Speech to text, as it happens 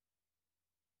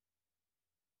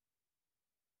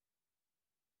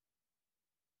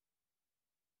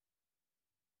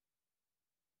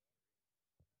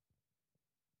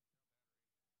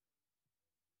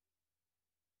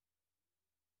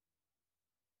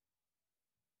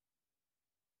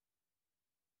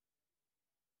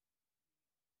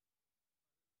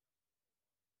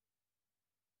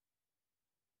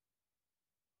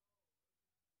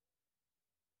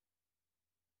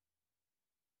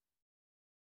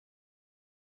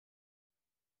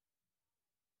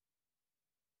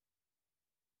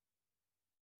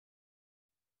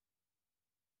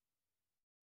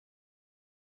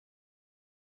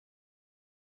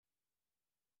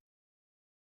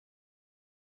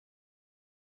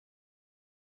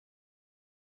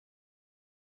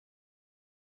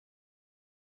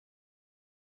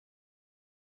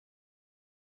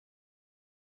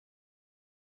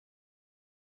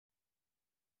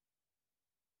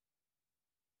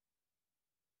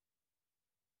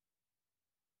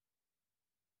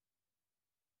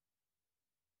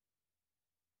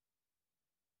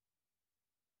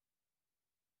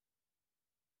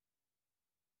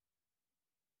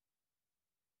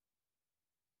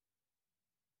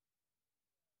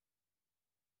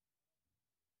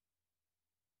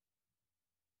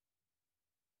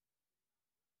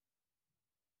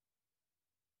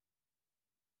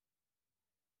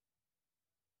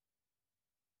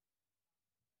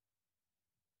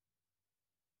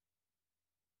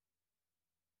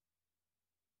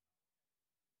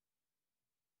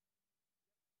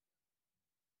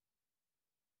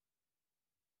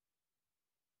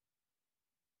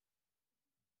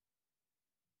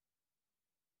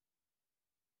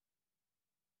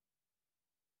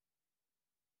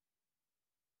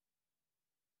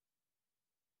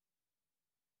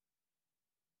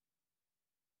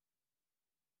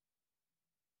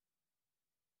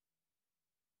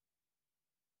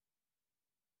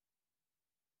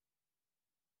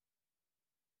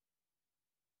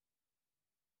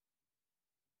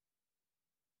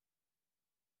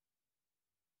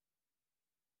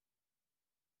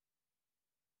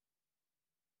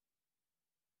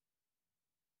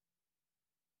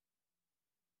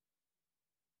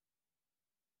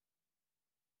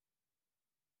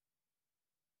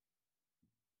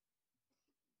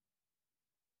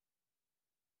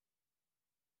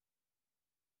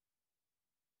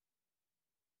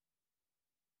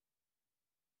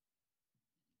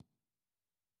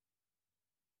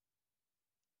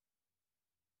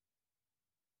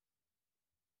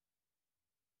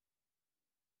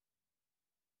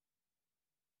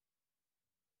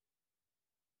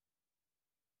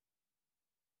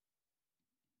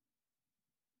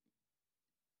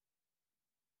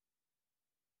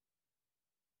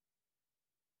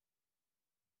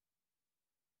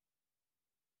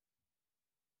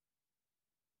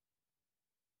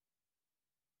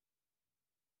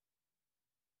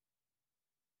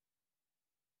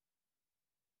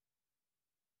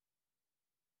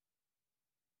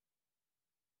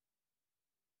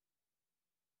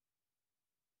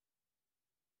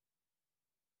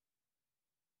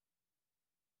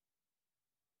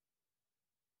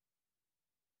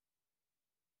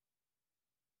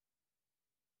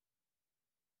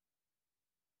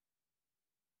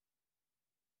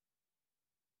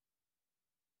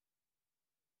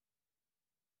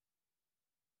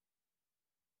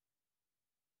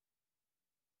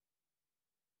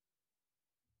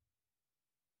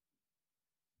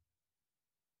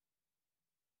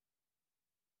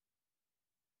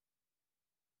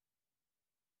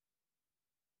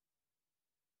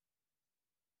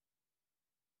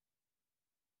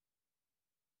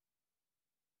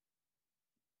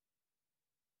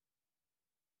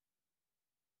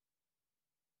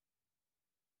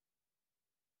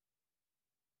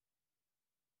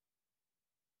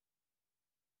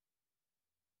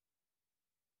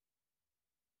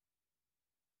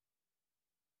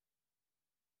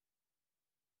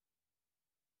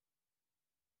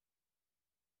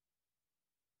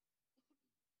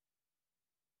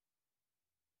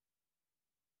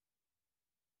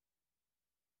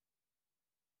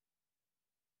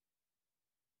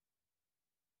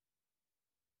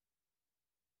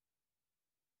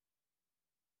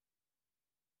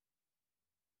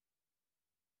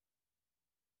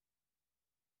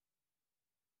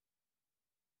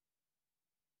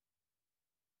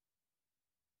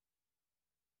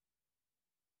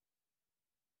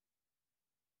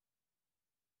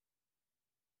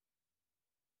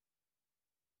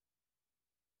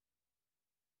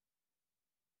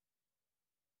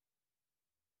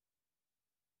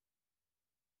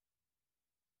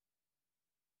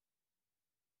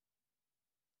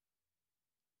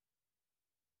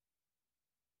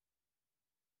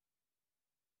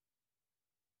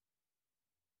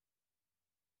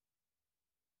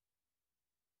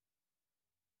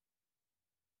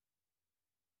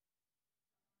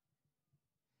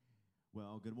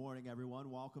Well, good morning,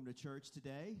 everyone. Welcome to church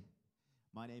today.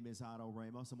 My name is Otto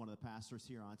Ramos. I'm one of the pastors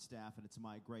here on staff, and it's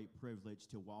my great privilege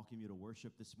to welcome you to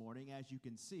worship this morning. As you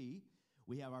can see,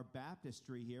 we have our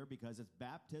baptistry here because it's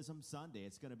Baptism Sunday.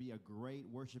 It's going to be a great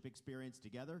worship experience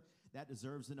together. That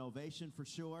deserves an ovation for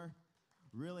sure.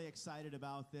 Really excited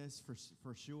about this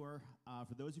for sure.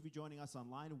 For those of you joining us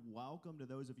online, welcome to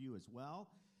those of you as well.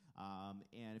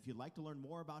 And if you'd like to learn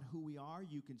more about who we are,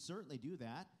 you can certainly do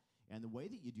that. And the way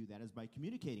that you do that is by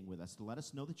communicating with us to let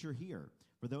us know that you're here.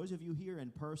 For those of you here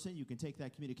in person, you can take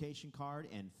that communication card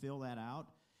and fill that out.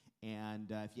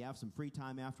 And if you have some free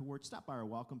time afterwards, stop by our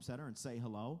Welcome Center and say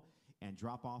hello and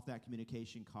drop off that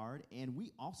communication card. And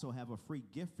we also have a free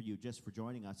gift for you just for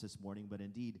joining us this morning. But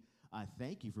indeed,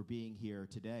 thank you for being here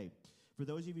today. For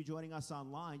those of you joining us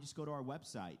online, just go to our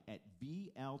website at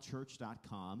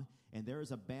vlchurch.com. And there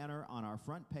is a banner on our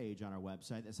front page on our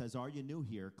website that says, "Are you new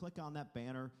here?" Click on that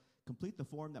banner. Complete the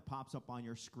form that pops up on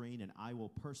your screen, and I will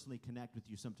personally connect with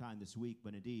you sometime this week.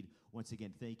 But indeed, once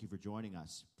again, thank you for joining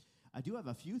us. I do have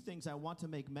a few things I want to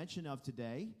make mention of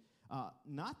today,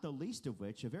 not the least of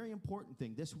which, a very important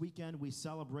thing. This weekend, we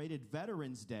celebrated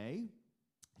Veterans Day,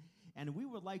 and we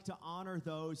would like to honor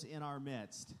those in our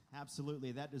midst.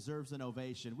 Absolutely, that deserves an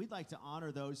ovation. We'd like to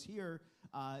honor those here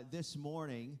this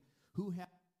morning who have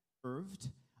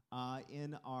served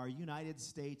in our United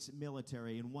States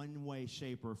military in one way,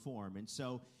 shape, or form. And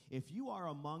so if you are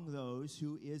among those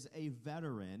who is a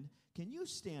veteran, can you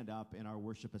stand up in our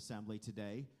worship assembly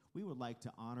today? We would like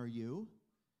to honor you.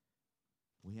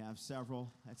 We have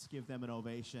several. Let's give them an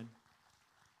ovation.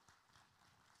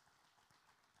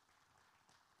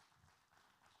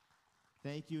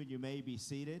 Thank you, and you may be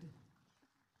seated.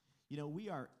 You know, we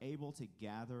are able to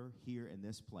gather here in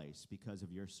this place because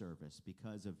of your service,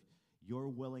 because of your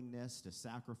willingness to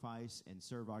sacrifice and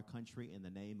serve our country in the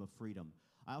name of freedom.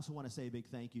 I also want to say a big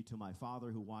thank you to my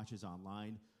father who watches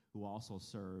online, who also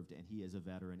served, and he is a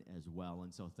veteran as well.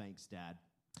 And so thanks, Dad.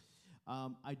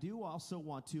 I do also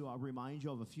want to remind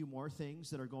you of a few more things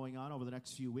that are going on over the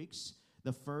next few weeks.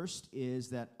 The first is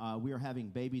that we are having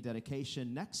baby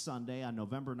dedication next Sunday on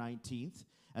November 19th,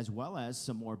 as well as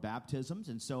some more baptisms.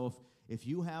 And so if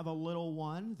you have a little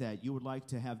one that you would like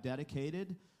to have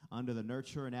dedicated under the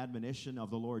nurture and admonition of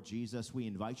the Lord Jesus, we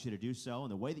invite you to do so.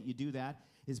 And the way that you do that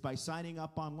is by signing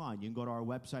up online. You can go to our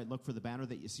website, look for the banner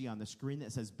that you see on the screen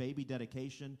that says baby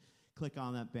dedication. Click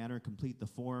on that banner, complete the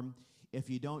form. If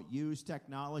you don't use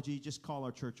technology, just call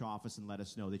our church office and let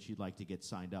us know that you'd like to get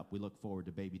signed up. We look forward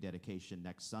to baby dedication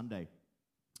next Sunday.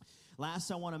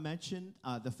 Last, I want to mention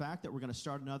the fact that we're going to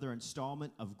start another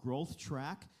installment of Growth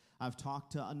Track. I've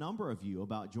talked to a number of you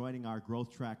about joining our Growth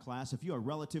Track class. If you are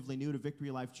relatively new to Victory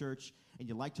Life Church and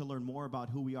you'd like to learn more about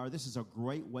who we are, this is a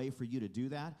great way for you to do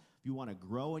that. If you want to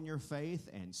grow in your faith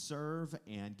and serve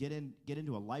and get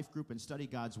into a life group and study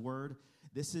God's Word,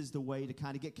 this is the way to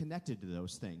kind of get connected to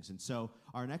those things. And so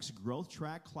our next Growth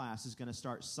Track class is going to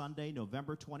start Sunday,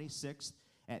 November 26th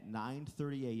at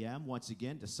 9:30 a.m. Once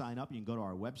again, to sign up, you can go to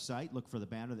our website, look for the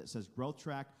banner that says Growth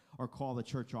Track, or call the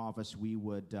church office. We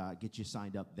would get you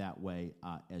signed up that way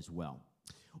as well.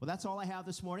 Well, that's all I have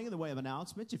this morning in the way of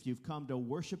announcements. If you've come to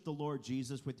worship the Lord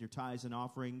Jesus with your tithes and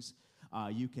offerings,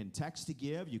 you can text to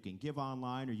give, you can give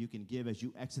online, or you can give as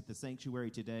you exit the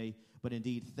sanctuary today. But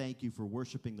indeed, thank you for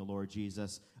worshiping the Lord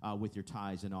Jesus with your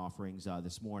tithes and offerings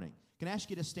this morning. Can I ask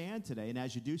you to stand today? And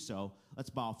as you do so, let's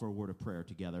bow for a word of prayer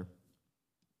together.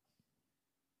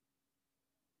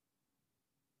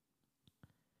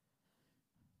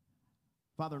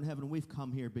 Father in heaven, we've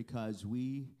come here because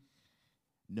we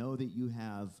know that you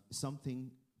have something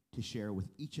to share with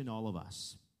each and all of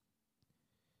us.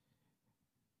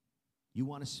 You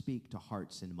want to speak to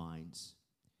hearts and minds.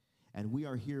 And we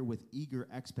are here with eager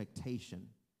expectation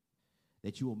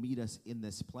that you will meet us in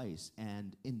this place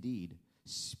and indeed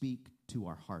speak to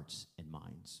our hearts and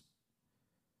minds.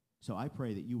 So I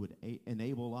pray that you would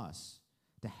enable us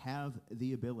to have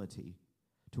the ability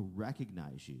to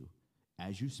recognize you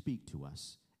as you speak to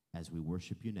us as we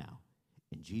worship you now.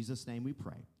 In Jesus' name we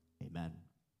pray. Amen.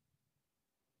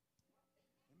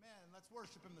 Amen. Let's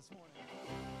worship him this morning.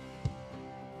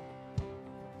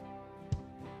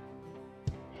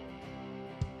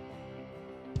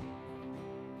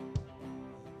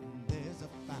 There's a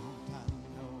fount I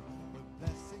know where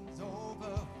blessings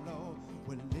overflow,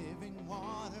 where living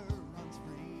water runs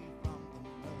free from the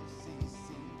mercy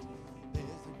seat.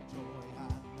 There's a joy I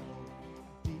know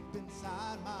deep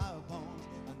inside my bones,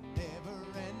 a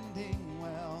never-ending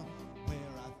well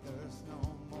where I thirst no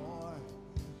more.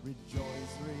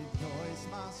 Rejoice, rejoice,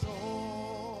 my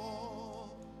soul.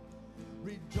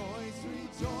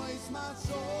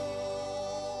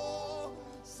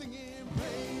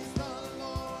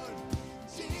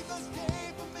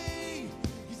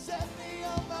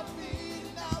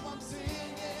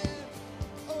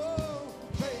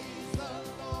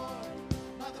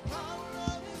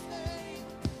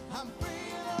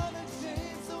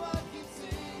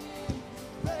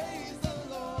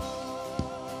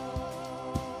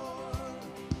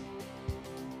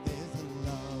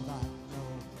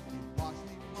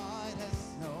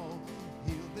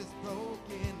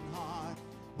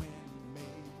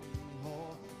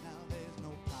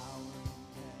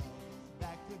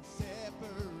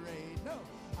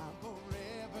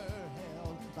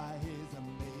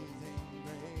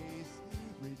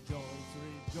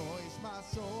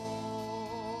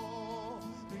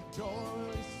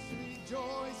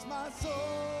 Rejoice, my soul,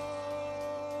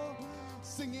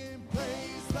 singing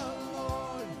praise the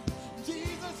Lord.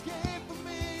 Jesus came for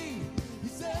me. He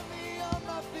set me on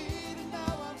my feet, and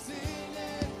now I'm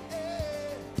singing.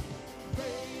 Hey.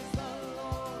 Praise the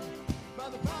Lord. By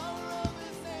the power of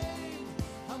His name,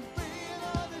 I'm free and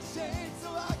unashamed, so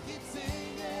I keep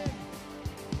singing.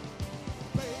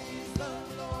 Praise the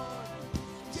Lord.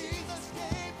 Jesus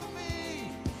came for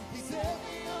me. He set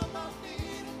me on my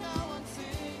feet, and now I'm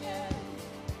singing.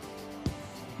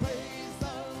 Praise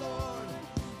the Lord.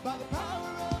 By the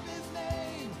power of His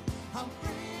name, I'm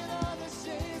free and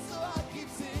unashamed, so I keep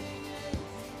singing.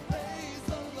 Praise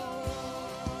the Lord.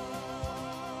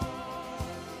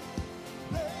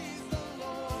 Praise the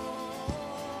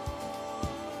Lord.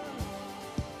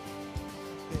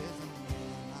 There's a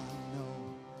man I know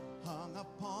hung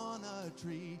upon a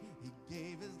tree. He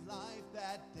gave his life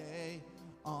that day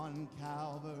on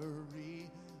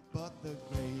Calvary. But the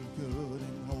grave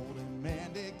couldn't hold him,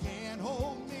 and it can't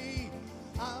hold me.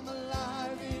 I'm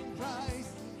alive in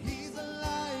Christ. He's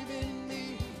alive in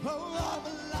me. Oh, I'm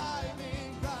alive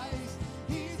in Christ.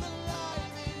 He's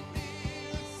alive in me.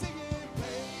 Singing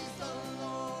praise the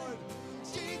Lord.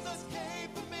 Jesus came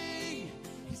for me.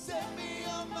 He set me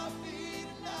on my feet,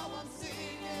 and now I'm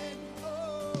singing.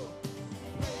 Oh,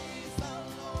 praise the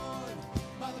Lord.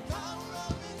 By the power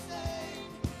of His name,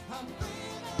 I'm free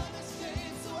and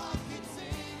unashamed, so I keep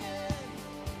singing.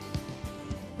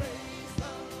 Praise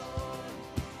the Lord.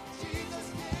 Jesus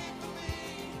came for me.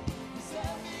 He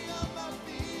set me on my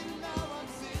feet, and now I'm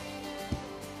singing.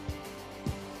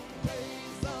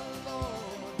 Praise the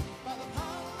Lord. By the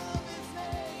power of His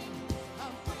name,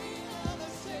 I'm free and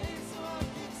unashamed, so I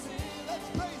keep singing. Let's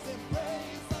praise Him.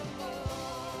 Praise the Lord.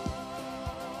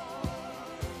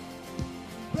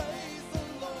 Praise the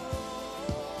Lord.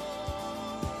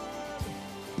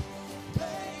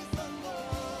 Praise the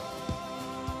Lord.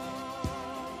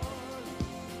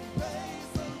 Praise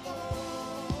the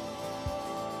Lord.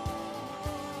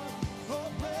 Oh,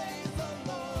 praise the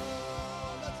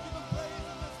Lord. Let's give Him praise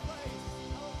in this place.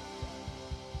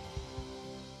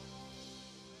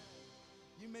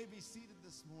 You may be seated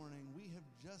this morning. We have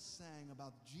just sang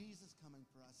about Jesus coming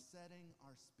for us, setting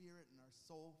our spirit and our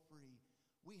soul free.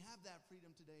 We have that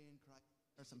freedom today in Christ.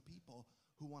 There are some people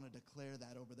who want to declare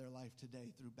that over their life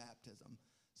today through baptism.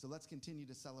 So let's continue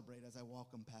to celebrate as I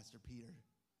welcome Pastor Peter.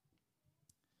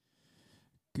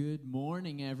 Good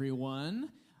morning,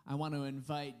 everyone. I want to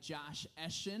invite Josh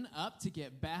Eschen up to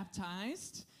get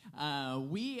baptized.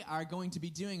 We are going to be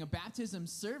doing a baptism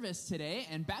service today,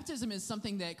 and baptism is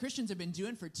something that Christians have been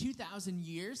doing for 2,000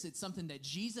 years. It's something that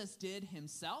Jesus did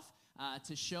himself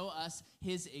to show us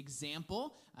his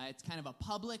example. It's kind of a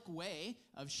public way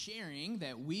of sharing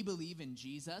that we believe in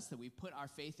Jesus, that we put our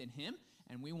faith in him,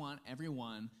 and we want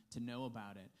everyone to know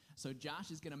about it. So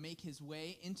Josh is going to make his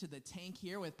way into the tank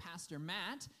here with Pastor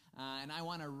Matt, and I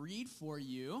want to read for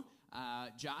you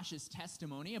Josh's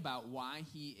testimony about why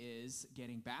he is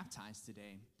getting baptized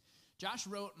today. Josh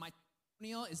wrote, "My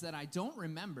testimonial is that I don't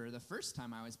remember the first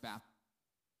time I was baptized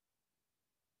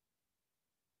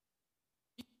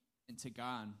into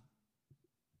God."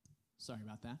 Sorry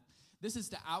about that. "This is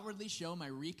to outwardly show my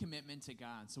recommitment to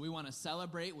God." So we want to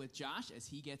celebrate with Josh as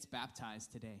he gets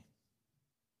baptized today.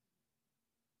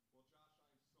 Well, Josh, I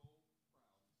am so proud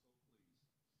and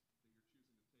so pleased that you're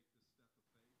choosing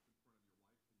to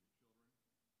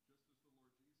take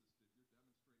this step of faith in front of your wife and your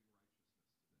children. Just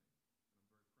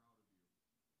as the Lord Jesus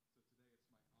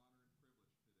did, you're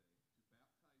demonstrating righteousness today,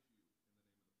 and I'm very proud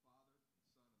of you. So today it's my honor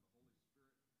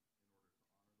and privilege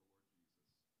today to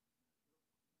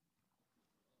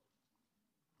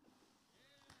baptize you in the name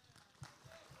of the Father,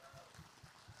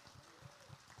 and Son, and the Holy Spirit in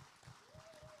order to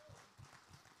honor the Lord Jesus.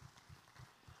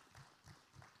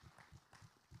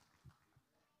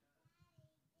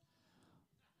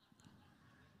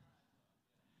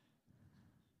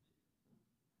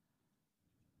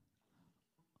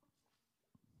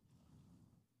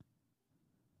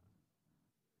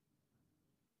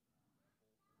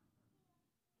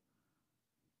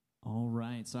 All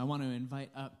right, so I want to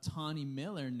invite up Tawny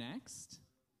Miller next.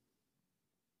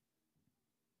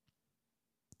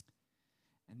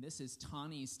 And this is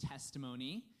Tawny's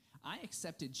testimony. "I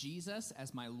accepted Jesus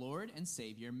as my Lord and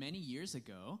Savior many years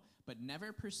ago, but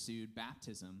never pursued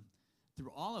baptism.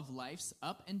 Through all of life's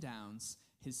up and downs,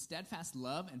 his steadfast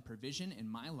love and provision in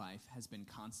my life has been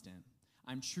constant.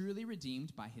 I'm truly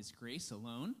redeemed by his grace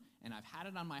alone, and I've had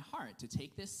it on my heart to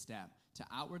take this step to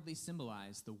outwardly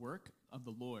symbolize the work of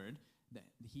the Lord that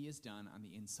he has done on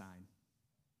the inside."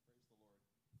 Praise the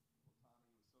Lord. Well, Tommy, it was so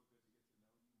good to get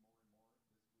to know you more and more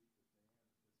this week with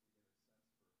Dan, as we get a sense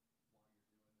for why you're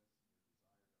doing this.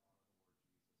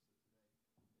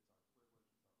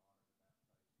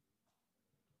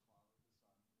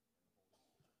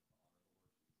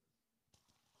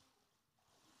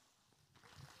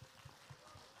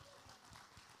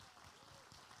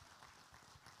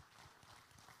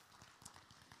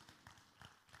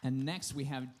 And next we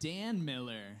have Dan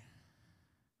Miller.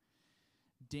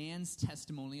 Dan's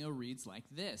testimonial reads like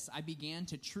this: I began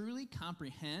to truly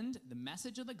comprehend the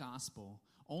message of the gospel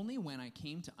only when I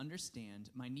came to understand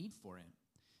my need for it.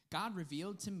 God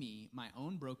revealed to me my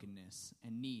own brokenness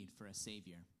and need for a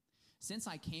Savior. Since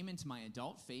I came into my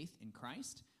adult faith in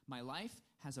Christ, my life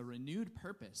has a renewed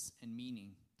purpose and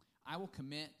meaning. I will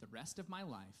commit the rest of my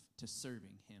life to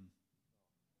serving Him.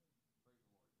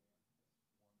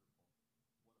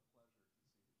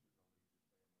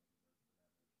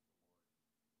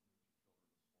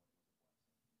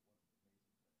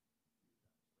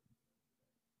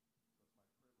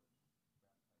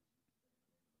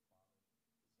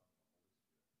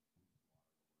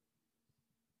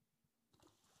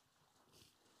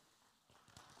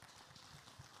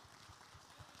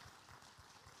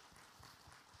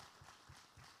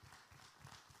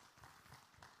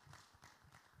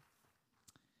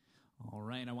 All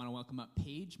right, I want to welcome up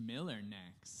Paige Miller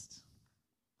next.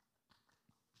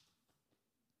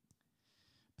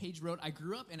 Paige wrote, I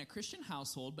grew up in a Christian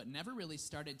household, but never really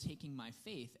started taking my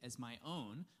faith as my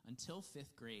own until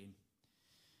 5th grade.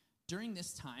 During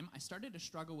this time, I started to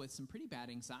struggle with some pretty bad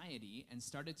anxiety and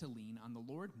started to lean on the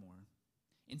Lord more.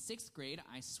 In 6th grade,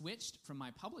 I switched from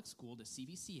my public school to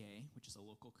CVCA, which is a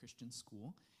local Christian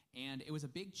school, and it was a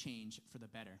big change for the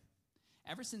better.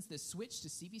 Ever since this switch to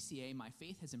CVCA, my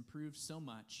faith has improved so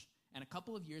much, and a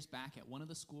couple of years back at one of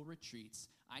the school retreats,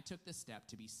 I took the step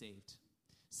to be saved.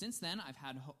 Since then, I've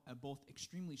had both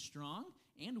extremely strong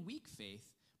and weak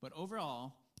faith, but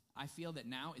overall, I feel that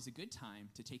now is a good time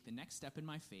to take the next step in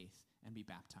my faith and be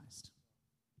baptized.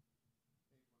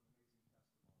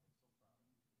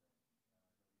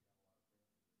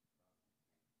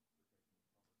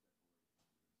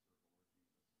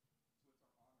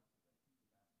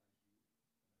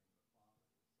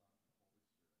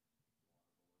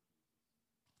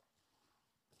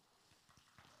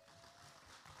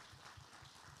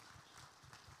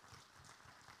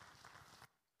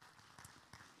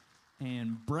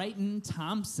 And Brighton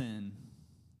Thompson.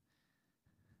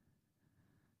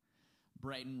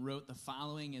 Brighton wrote the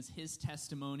following as his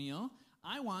testimonial: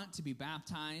 I want to be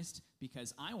baptized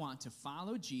because I want to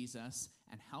follow Jesus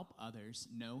and help others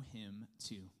know Him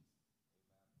too.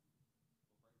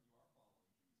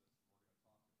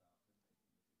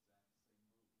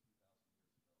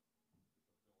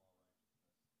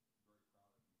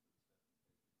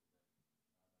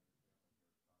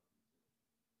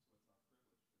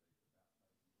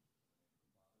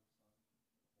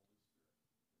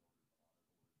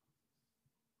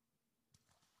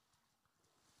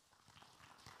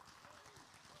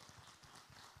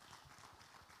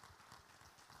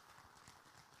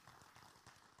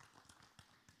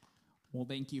 Well,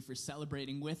 thank you for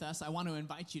celebrating with us. I want to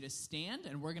invite you to stand,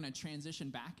 and we're going to transition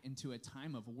back into a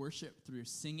time of worship through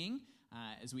singing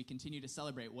as we continue to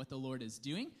celebrate what the Lord is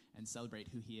doing and celebrate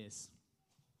who He is.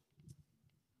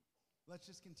 Let's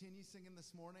just continue singing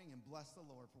this morning and bless the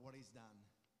Lord for what He's done.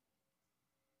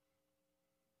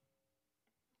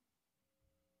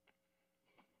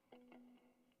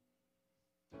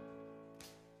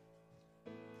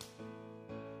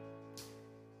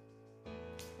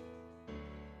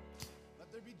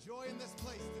 Let there be joy in this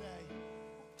place today.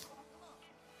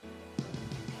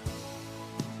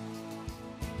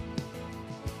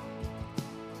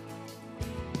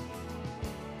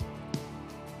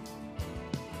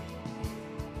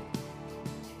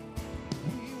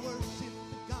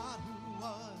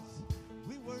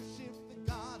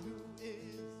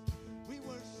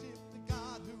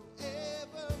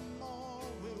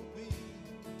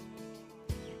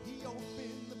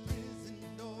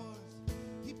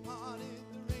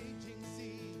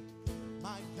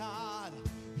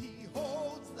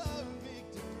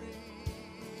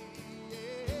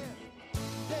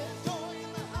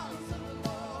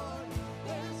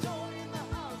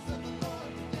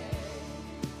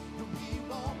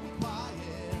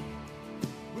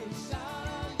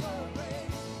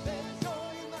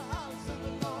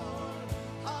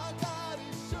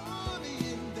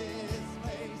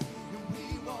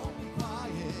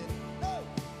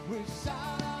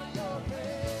 Shout out your praise.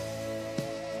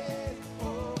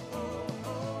 Oh, oh.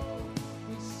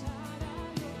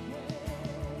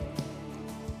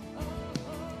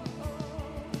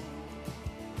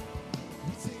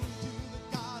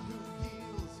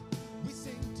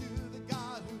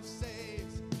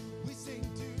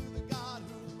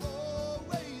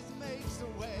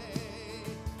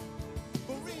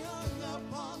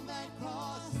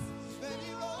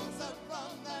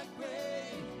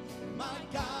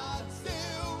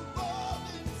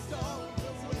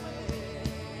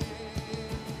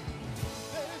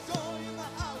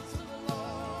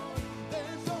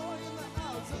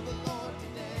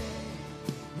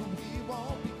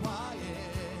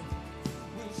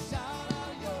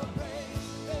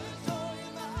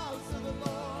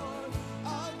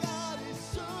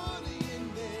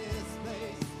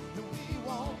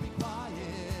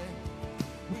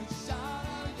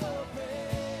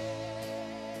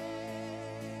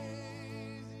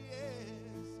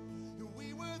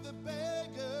 the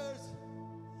beggars,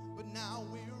 but now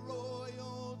we're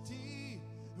royalty.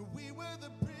 We were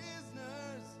the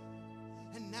prisoners,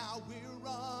 and now we're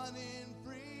running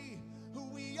free.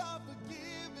 We are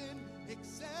forgiven,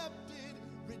 accepted,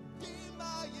 redeemed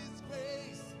by His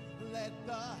grace. Let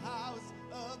the house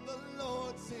of the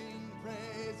Lord sing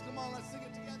praise. Come on, let's sing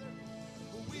it together.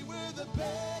 We were the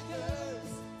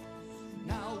beggars,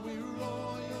 now we're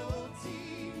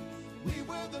royalty. We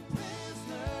were the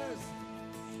prisoners,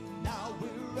 now we're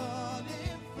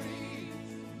running free.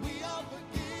 We are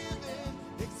forgiven,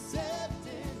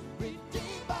 accepted,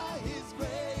 redeemed by His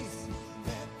grace.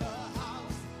 Let the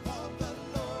house of the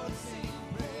Lord sing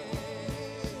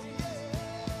praise.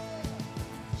 Yeah.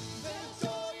 There's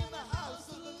joy in the house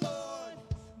of the Lord.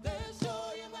 There's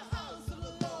joy in the house of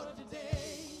the Lord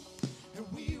today. And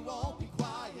we won't be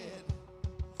quiet.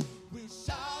 We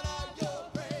shout out your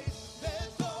praise.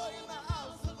 There's joy in the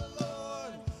house of the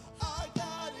Lord. Our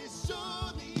God is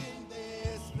surely in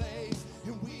this place.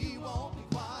 And we won't be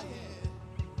quiet.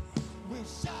 We'll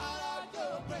shout out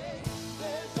your praise.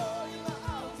 There's joy in the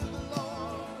house of the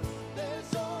Lord. There's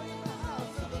joy in the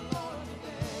house of the Lord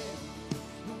today.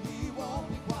 And we won't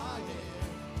be quiet.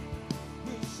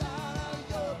 We'll shout out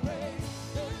your praise.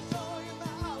 There's joy in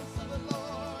the house of the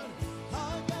Lord.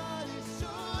 Our God is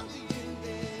surely in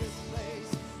this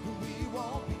place. And we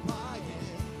won't be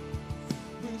quiet.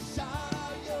 We'll shout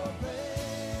out your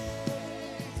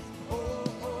praise. Oh,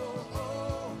 oh,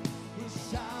 oh. We'll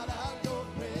shout out your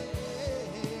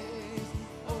praise.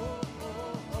 Oh,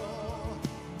 oh, oh.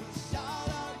 We'll shout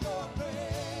out your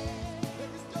praise.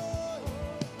 There is joy.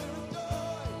 There is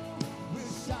joy.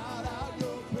 We'll shout out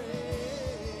your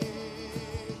praise.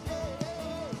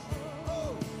 Yeah.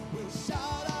 Oh, we'll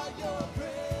shout out your praise.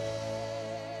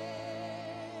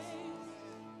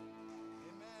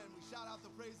 Amen. We shout out the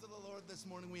praise of the Lord this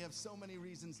morning. We have so many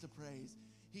reasons to praise.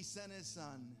 He sent His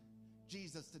Son,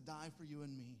 Jesus, to die for you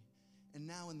and me. And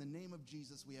now in the name of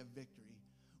Jesus, we have victory.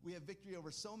 We have victory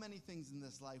over so many things in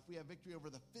this life. We have victory over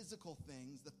the physical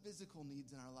things, the physical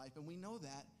needs in our life. And we know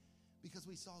that because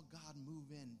we saw God move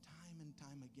in time and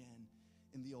time again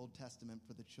in the Old Testament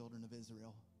for the children of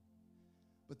Israel.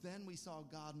 But then we saw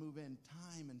God move in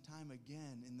time and time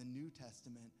again in the New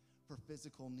Testament for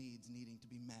physical needs needing to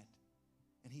be met.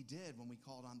 And He did when we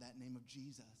called on that name of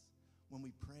Jesus, when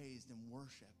we praised and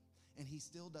worshiped. And He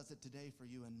still does it today for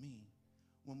you and me.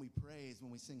 When we praise,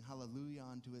 when we sing hallelujah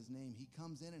unto His name, He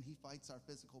comes in and He fights our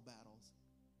physical battles.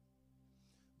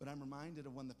 But I'm reminded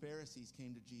of when the Pharisees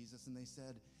came to Jesus and they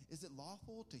said, is it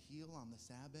lawful to heal on the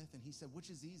Sabbath? And He said,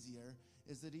 which is easier?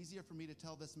 Is it easier for me to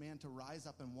tell this man to rise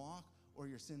up and walk, or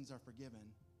your sins are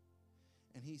forgiven?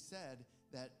 And He said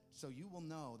that, so you will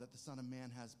know that the Son of Man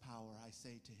has power. I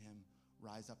say to him,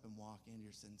 rise up and walk, and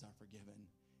your sins are forgiven.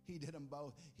 He did them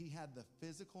both. He had the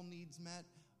physical needs met,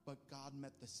 but God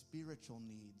met the spiritual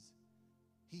needs.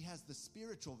 He has the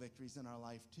spiritual victories in our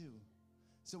life too.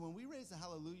 So when we raise a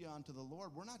hallelujah unto the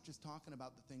Lord, we're not just talking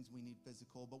about the things we need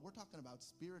physical, but we're talking about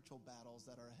spiritual battles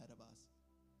that are ahead of us.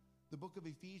 The book of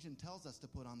Ephesians tells us to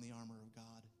put on the armor of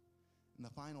God. And the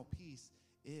final piece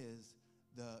is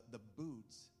the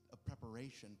boots of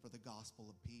preparation for the gospel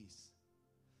of peace.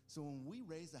 So when we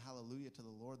raise a hallelujah to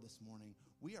the Lord this morning,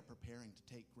 we are preparing to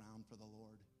take ground for the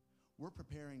Lord. We're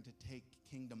preparing to take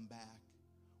kingdom back.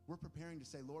 We're preparing to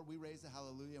say, Lord, we raise a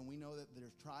hallelujah, and we know that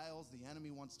there's trials the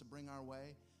enemy wants to bring our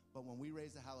way, but when we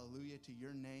raise a hallelujah to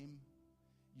your name,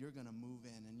 you're going to move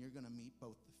in, and you're going to meet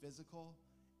both the physical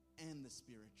and the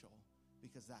spiritual,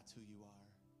 because that's who you are.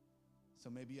 So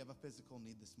maybe you have a physical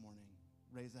need this morning.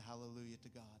 Raise a hallelujah to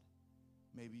God.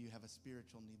 Maybe you have a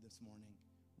spiritual need this morning.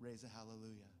 Raise a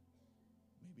hallelujah.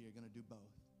 Maybe you're going to do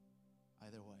both.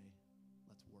 Either way,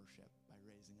 let's worship by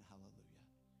raising a hallelujah.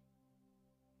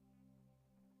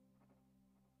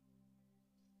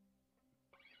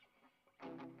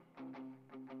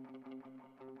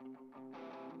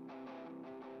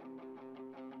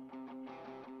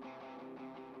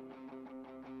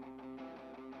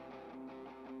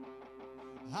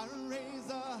 I raise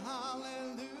a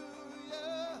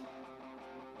hallelujah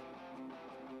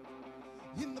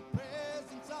in the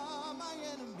presence of my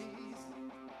enemies.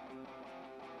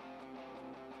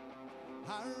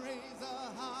 I raise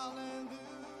a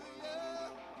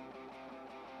hallelujah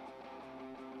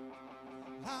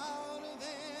louder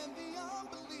than the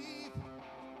unbelief.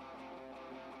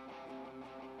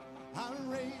 I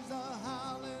raise a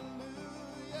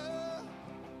hallelujah.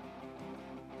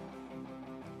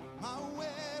 My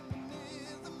weapon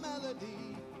is a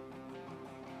melody.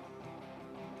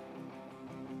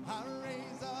 I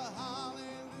raise a hallelujah.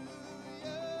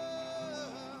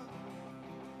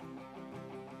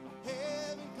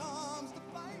 Heaven comes to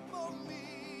fight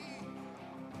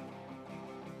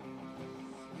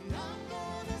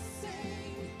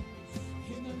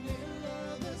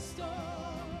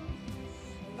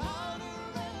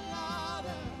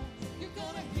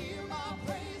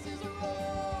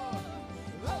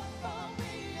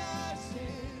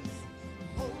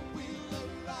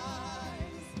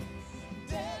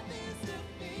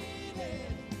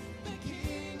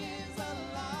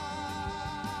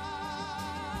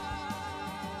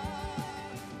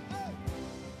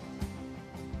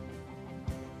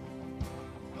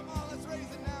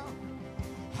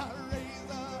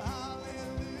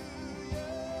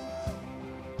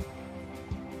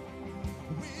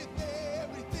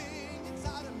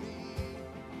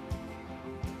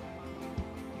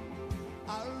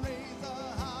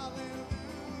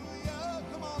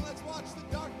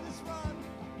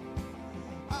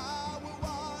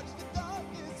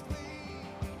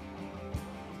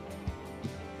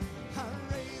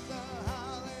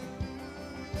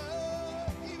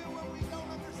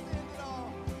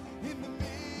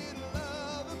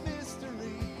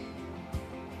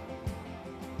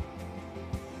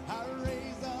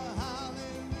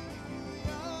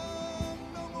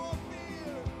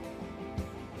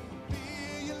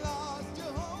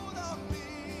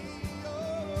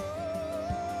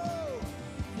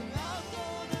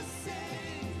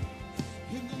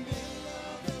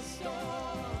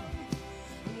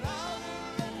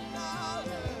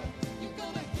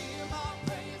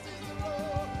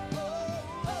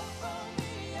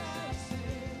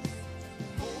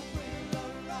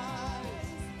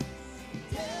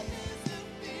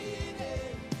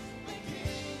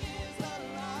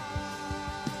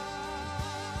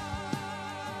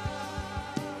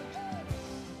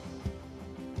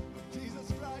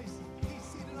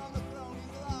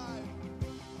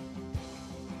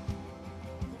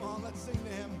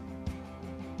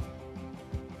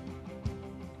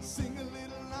Sing a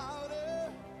little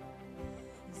louder.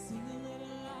 Sing a little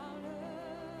louder.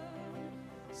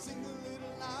 Sing a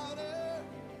little louder.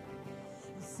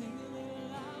 Sing a little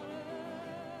louder.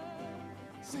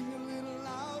 Sing a little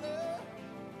louder.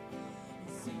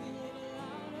 Sing a little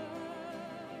louder.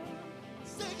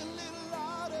 Sing a little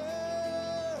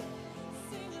louder.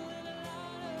 Sing a little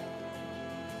louder.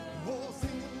 Oh, sing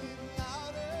a little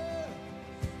louder.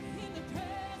 In the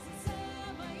presence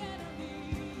of my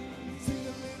enemies. Sing a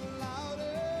little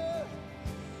louder.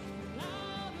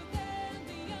 Louder than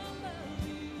the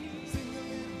unbelief. Sing a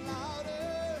little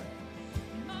louder.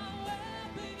 My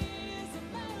weapon is a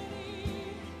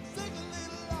melody. Sing a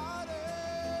little louder.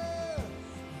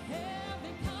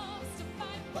 Heaven comes to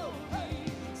fight for me.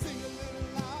 Sing a little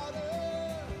louder.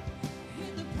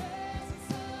 In the presence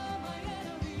of my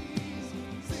enemies.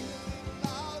 Sing a little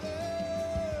louder.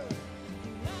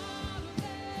 Louder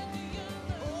than the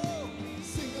Oh, unbelief.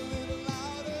 sing a little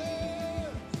louder.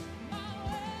 My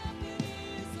weapon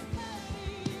is a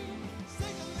melody.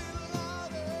 Sing a little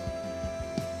louder.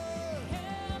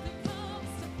 Heaven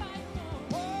comes to fight for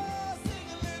me. Oh, sing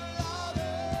a little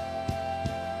louder.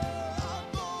 I'm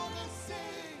gonna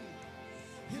sing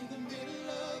in the middle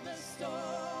of the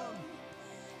storm.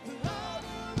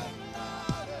 Louder and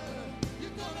louder.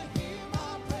 You're gonna hear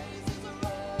my praises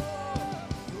roar.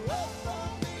 Up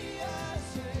from the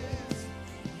ashes,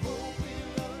 hope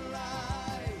will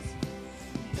arise.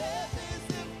 Death is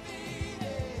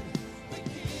defeated. The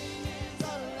King is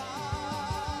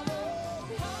alive. Oh,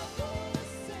 I'm gonna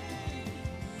sing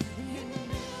in the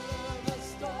middle of the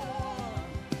storm.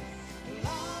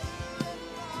 Louder and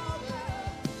louder.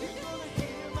 You're gonna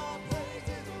hear my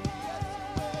praises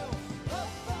roar. Up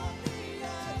from the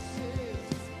ashes,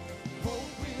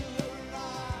 hope will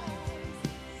arise.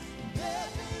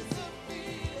 Death is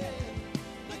defeated.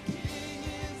 The King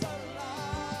is alive.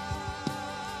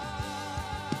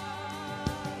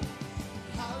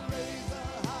 I'll raise a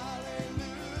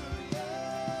hallelujah.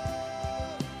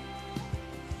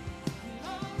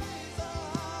 I'll raise a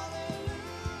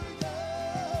hallelujah.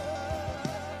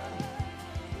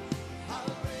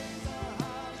 I'll raise a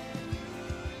hallelujah.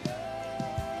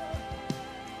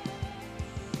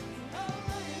 I'll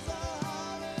raise a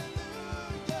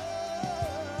hallelujah.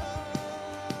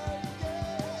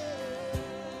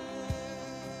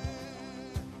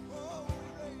 Oh, we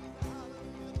raise a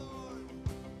hallelujah, Lord.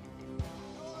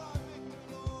 You're our victor,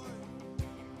 Lord.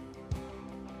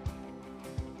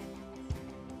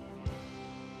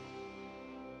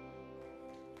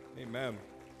 Amen.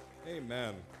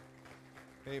 Amen.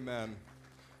 Amen.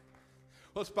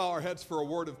 Let's bow our heads for a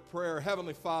word of prayer.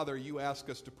 Heavenly Father, you ask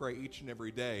us to pray each and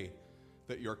every day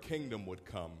that your kingdom would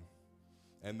come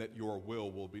and that your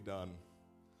will be done.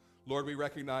 Lord, we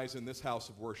recognize in this house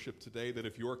of worship today that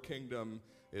if your kingdom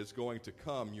is going to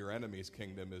come, your enemy's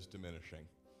kingdom is diminishing.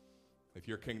 If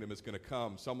your kingdom is going to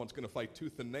come, someone's going to fight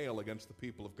tooth and nail against the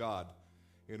people of God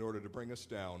in order to bring us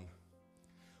down.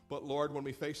 But Lord, when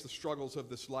we face the struggles of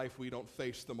this life, we don't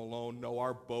face them alone. No,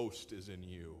 our boast is in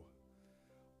you.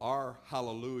 Our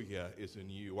hallelujah is in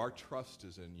you. Our trust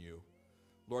is in you.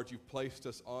 Lord, you've placed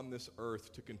us on this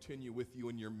earth to continue with you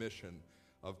in your mission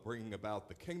of bringing about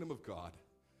the kingdom of God.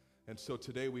 And so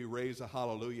today we raise a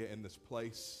hallelujah in this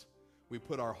place. We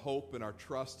put our hope and our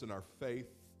trust and our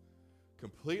faith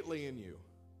completely in you.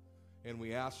 And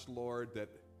we ask, Lord, that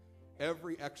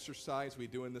every exercise we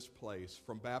do in this place,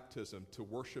 from baptism to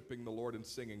worshiping the Lord and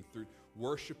singing, through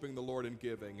worshiping the Lord and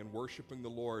giving, and worshiping the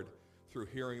Lord through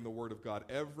hearing the word of God,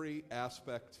 every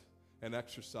aspect and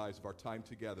exercise of our time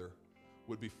together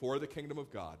would be for the kingdom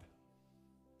of God,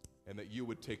 and that you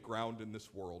would take ground in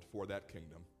this world for that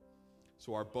kingdom.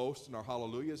 So our boast and our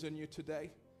hallelujah is in you today,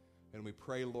 and we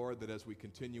pray, Lord, that as we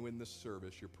continue in this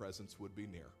service, your presence would be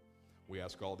near. We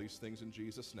ask all these things in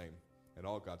Jesus' name, and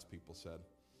all God's people said,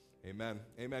 amen.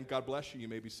 Amen. God bless you. You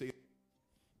may be seated.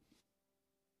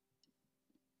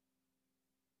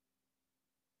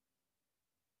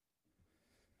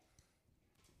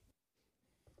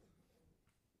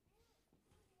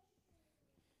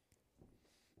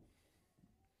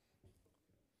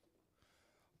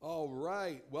 All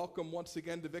right. Welcome once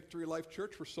again to Victory Life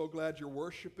Church. We're so glad you're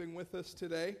worshiping with us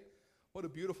today. What a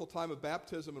beautiful time of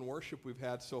baptism and worship we've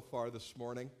had so far this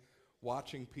morning,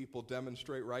 watching people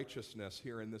demonstrate righteousness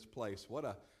here in this place. What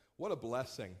a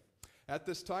blessing. At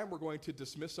this time, we're going to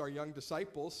dismiss our young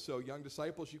disciples. So young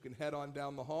disciples, you can head on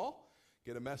down the hall,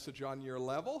 get a message on your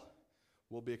level.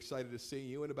 We'll be excited to see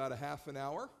you in about a half an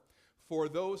hour. For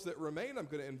those that remain, I'm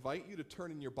going to invite you to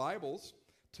turn in your Bibles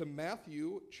to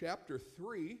Matthew chapter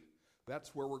 3.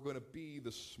 That's where we're going to be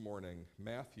this morning.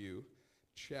 Matthew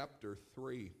chapter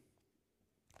 3.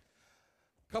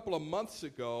 A couple of months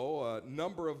ago, a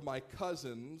number of my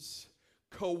cousins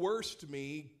coerced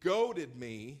me, goaded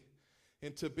me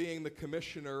into being the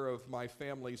commissioner of my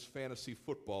family's fantasy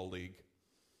football league.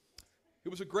 It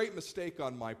was a great mistake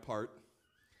on my part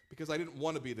because I didn't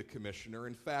want to be the commissioner.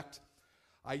 In fact,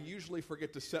 I usually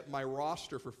forget to set my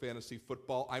roster for fantasy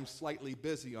football. I'm slightly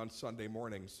busy on Sunday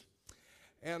mornings.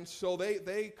 And so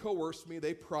they coerced me,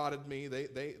 they prodded me,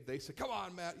 they said, come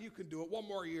on, Matt, you can do it one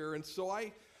more year. And so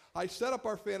I set up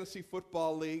our fantasy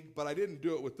football league, but I didn't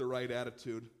do it with the right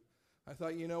attitude. I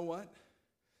thought, you know what?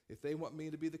 If they want me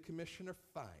to be the commissioner,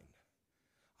 fine.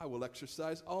 I will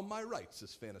exercise all my rights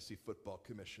as fantasy football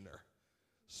commissioner.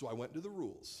 So I went to the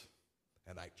rules,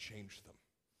 and I changed them.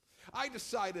 I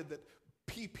decided that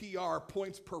PPR,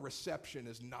 points per reception,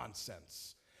 is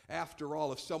nonsense. After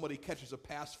all, if somebody catches a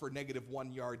pass for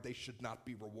 -1 yard, they should not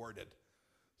be rewarded.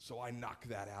 So I knocked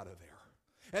that out of there.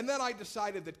 And then I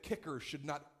decided that kickers should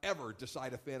not ever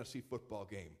decide a fantasy football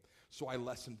game. So I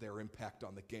lessened their impact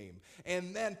on the game.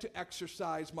 And then to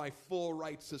exercise my full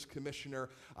rights as commissioner,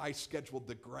 I scheduled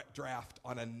the draft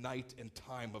on a night and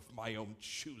time of my own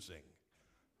choosing.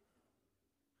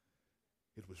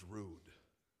 It was rude.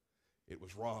 It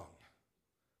was wrong.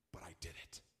 But I did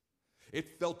it.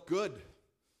 It felt good.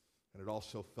 And it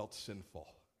also felt sinful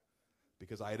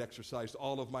because I had exercised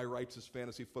all of my rights as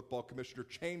fantasy football commissioner,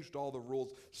 changed all the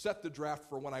rules, set the draft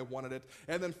for when I wanted it,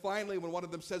 and then finally when one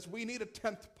of them says, we need a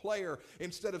 10th player,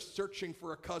 instead of searching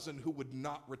for a cousin who would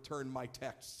not return my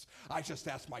texts, I just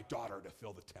asked my daughter to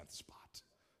fill the 10th spot.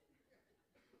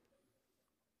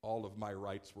 All of my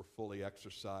rights were fully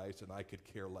exercised, and I could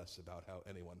care less about how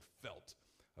anyone felt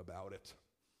about it.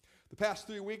 The past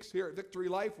 3 weeks here at Victory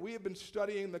Life, we have been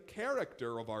studying the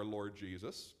character of our Lord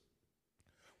Jesus.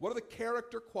 What are the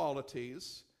character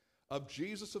qualities of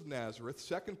Jesus of Nazareth,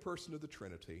 second person of the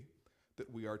Trinity, that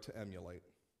we are to emulate?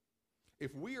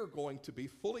 If we are going to be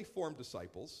fully formed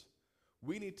disciples,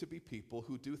 we need to be people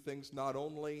who do things not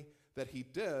only that he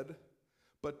did,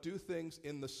 but do things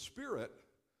in the spirit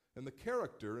and the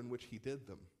character in which he did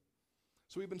them.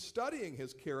 So we've been studying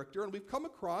his character, and we've come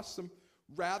across some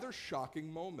rather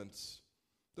shocking moments.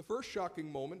 The first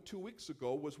shocking moment 2 weeks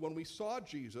ago was when we saw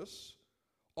Jesus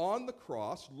on the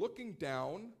cross looking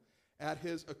down at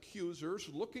his accusers,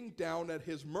 looking down at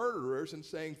his murderers and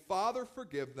saying, Father,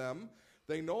 forgive them.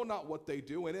 They know not what they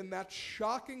do. And in that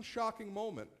shocking, shocking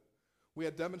moment, we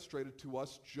had demonstrated to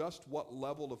us just what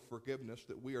level of forgiveness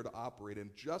that we are to operate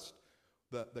in, just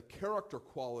the character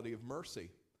quality of mercy.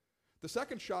 The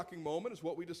second shocking moment is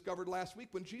what we discovered last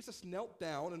week when Jesus knelt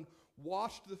down and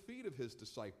washed the feet of his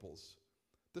disciples.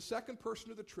 The second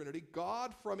person of the Trinity,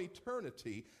 God from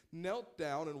eternity, knelt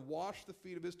down and washed the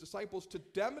feet of his disciples to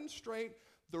demonstrate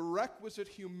the requisite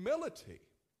humility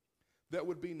that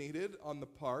would be needed on the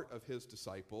part of his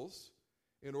disciples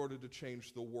in order to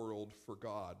change the world for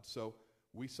God. So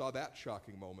we saw that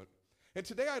shocking moment. And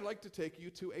today I'd like to take you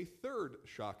to a third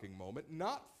shocking moment,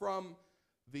 not from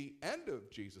the end of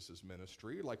Jesus'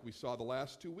 ministry, like we saw the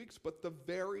last 2 weeks, but the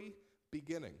very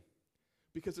beginning.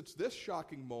 Because it's this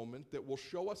shocking moment that will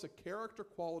show us a character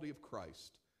quality of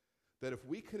Christ that if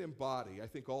we can embody, I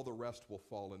think all the rest will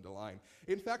fall into line.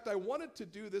 In fact, I wanted to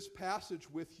do this passage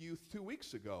with you 2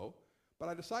 weeks ago, but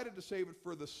I decided to save it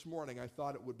for this morning. I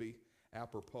thought it would be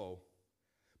apropos.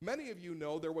 Many of you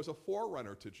know there was a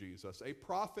forerunner to Jesus, a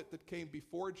prophet that came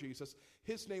before Jesus.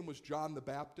 His name was John the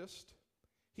Baptist.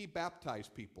 He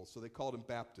baptized people, so they called him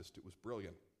Baptist. It was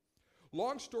brilliant.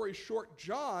 Long story short,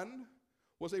 John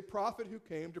was a prophet who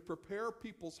came to prepare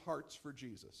people's hearts for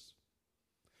Jesus.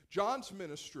 John's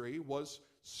ministry was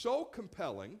so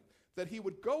compelling that he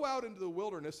would go out into the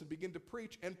wilderness and begin to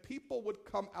preach, and people would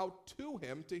come out to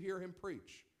him to hear him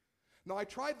preach. Now, I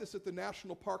tried this at the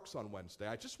national parks on Wednesday.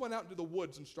 I just went out into the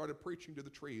woods and started preaching to the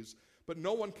trees, but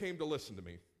no one came to listen to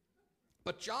me.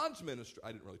 But John's ministry,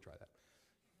 I didn't really try that.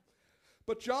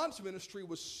 But John's ministry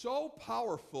was so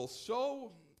powerful,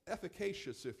 so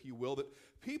efficacious, if you will, that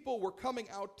people were coming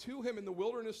out to him in the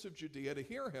wilderness of Judea to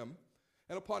hear him,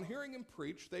 and upon hearing him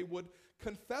preach, they would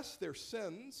confess their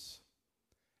sins,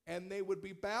 and they would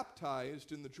be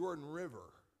baptized in the Jordan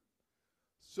River.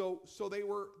 So they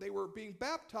were being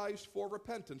baptized for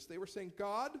repentance. They were saying,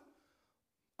 God,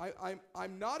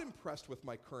 I'm not impressed with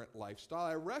my current lifestyle.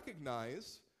 I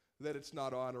recognize that it's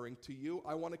not honoring to you.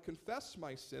 I want to confess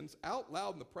my sins out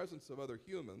loud in the presence of other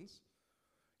humans.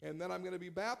 And then I'm going to be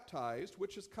baptized,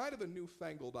 which is kind of a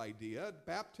newfangled idea.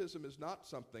 Baptism is not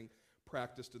something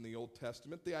practiced in the Old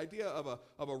Testament. The idea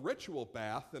of a ritual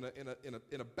bath in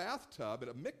a bathtub, in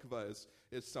a mikvah,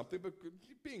 is something, but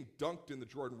being dunked in the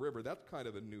Jordan River, that's kind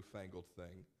of a newfangled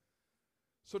thing.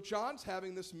 So John's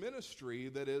having this ministry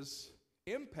that is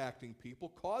impacting people,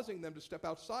 causing them to step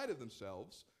outside of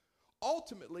themselves,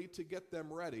 ultimately to get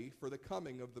them ready for the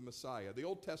coming of the Messiah. The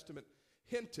Old Testament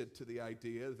hinted to the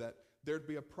idea that there'd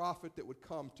be a prophet that would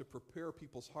come to prepare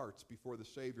people's hearts before the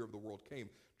Savior of the world came.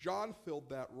 John filled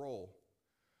that role.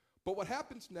 But what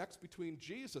happens next between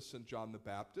Jesus and John the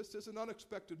Baptist is an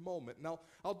unexpected moment. Now,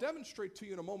 I'll demonstrate to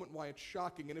you in a moment why it's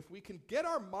shocking. And if we can get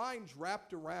our minds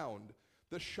wrapped around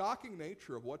the shocking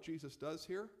nature of what Jesus does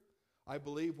here, I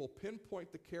believe we'll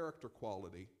pinpoint the character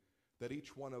quality that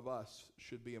each one of us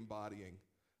should be embodying.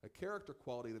 A character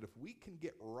quality that if we can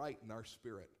get right in our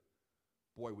spirit,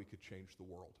 boy, we could change the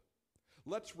world.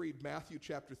 Let's read Matthew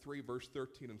chapter 3, verse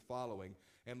 13 and following,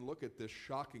 and look at this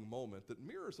shocking moment that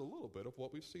mirrors a little bit of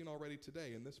what we've seen already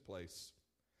today in this place.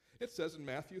 It says in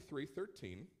Matthew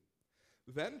 3:13,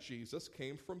 "Then Jesus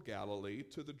came from Galilee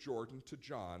to the Jordan to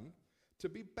John to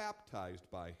be baptized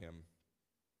by him.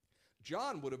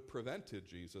 John would have prevented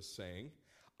Jesus, saying,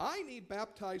 'I need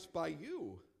baptized by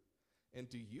you, and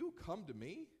do you come to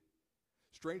me?'"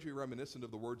 Strangely reminiscent of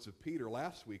the words of Peter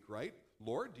last week, right?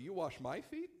 "Lord, do you wash my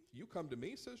feet? You come to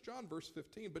me," says John, verse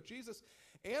 15. But Jesus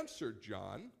answered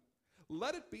John,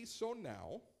 "Let it be so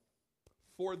now,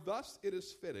 for thus it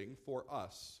is fitting for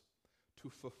us to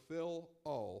fulfill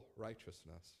all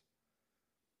righteousness."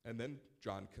 And then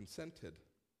John consented.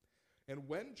 And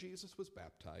when Jesus was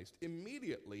baptized,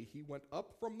 immediately he went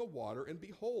up from the water, and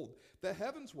behold, the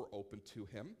heavens were opened to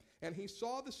him, and he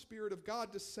saw the Spirit of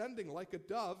God descending like a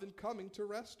dove and coming to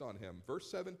rest on him. Verse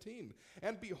 17,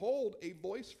 "And behold, a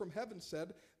voice from heaven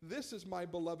said, 'This is my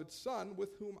beloved Son,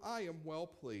 with whom I am well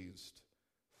pleased.'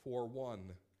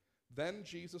 4:1. Then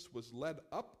Jesus was led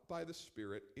up by the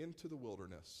Spirit into the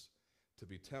wilderness to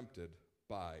be tempted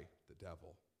by the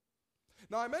devil."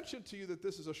 Now, I mentioned to you that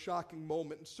this is a shocking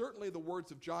moment, and certainly the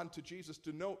words of John to Jesus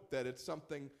denote that it's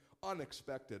something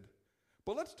unexpected.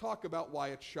 But let's talk about why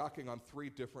it's shocking on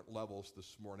three different levels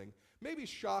this morning. Maybe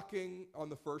shocking on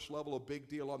the first level, a big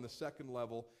deal on the second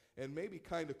level, and maybe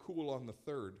kind of cool on the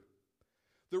third.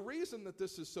 The reason that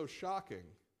this is so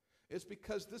shocking is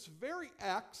because this very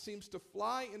act seems to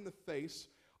fly in the face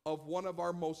of one of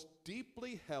our most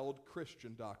deeply held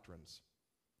Christian doctrines.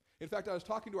 In fact, I was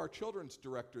talking to our children's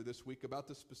director this week about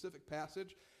this specific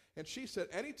passage, and she said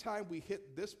anytime we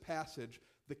hit this passage,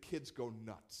 the kids go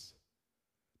nuts.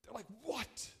 They're like,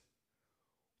 "What?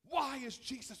 Why is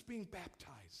Jesus being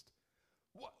baptized?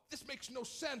 What? This makes no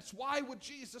sense. Why would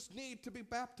Jesus need to be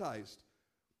baptized?"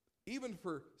 Even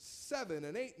for 7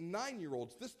 and 8 and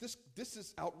 9-year-olds, this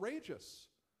is outrageous.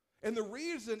 And the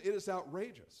reason it is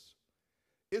outrageous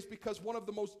is because one of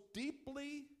the most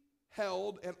deeply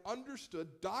held and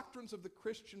understood doctrines of the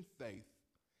Christian faith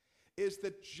is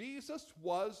that Jesus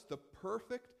was the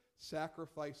perfect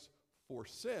sacrifice for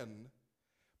sin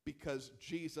because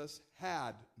Jesus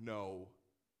had no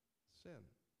sin.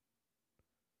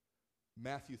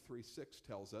 Matthew 3:6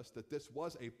 tells us that this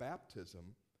was a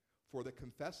baptism for the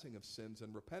confessing of sins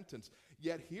and repentance.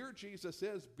 Yet here Jesus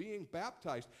is being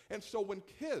baptized. And so when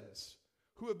kids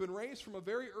who have been raised from a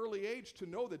very early age to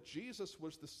know that Jesus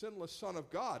was the sinless Son of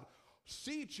God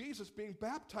see Jesus being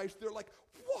baptized, they're like,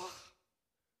 "What?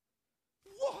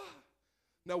 What?"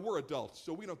 Now, we're adults,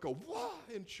 so we don't go, "What?"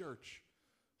 in church.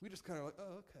 We just kind of like,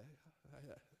 "Oh, okay.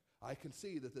 I can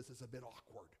see that this is a bit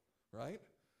awkward," right?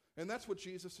 And that's what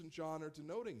Jesus and John are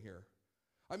denoting here.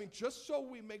 I mean, just so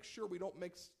we make sure we don't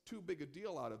make too big a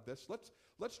deal out of this,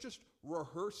 let's just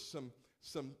rehearse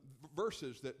some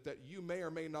verses that you may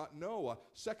or may not know.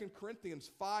 2 Corinthians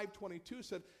 5:22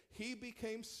 said, "He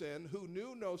became sin who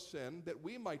knew no sin, that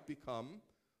we might become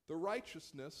the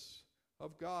righteousness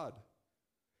of God."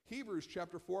 Hebrews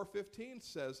chapter 4:15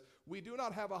 says, "We do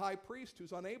not have a high priest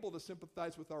who's unable to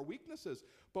sympathize with our weaknesses,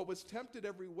 but was tempted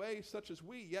every way such as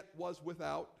we, yet was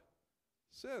without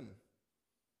sin."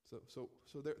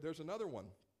 So there's another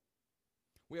one.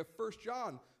 We have 1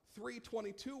 John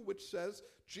 3:22, which says,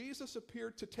 "Jesus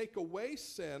appeared to take away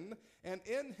sin, and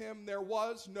in him there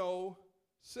was no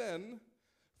sin."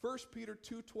 1 Peter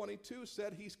 2:22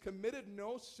 said, "He's committed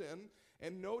no sin,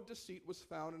 and no deceit was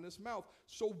found in his mouth."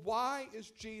 So why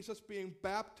is Jesus being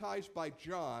baptized by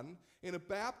John in a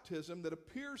baptism that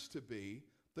appears to be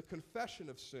the confession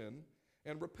of sin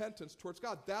and repentance towards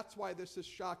God? That's why this is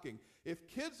shocking. If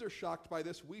kids are shocked by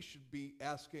this, we should be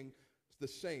asking the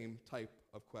same type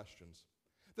of questions.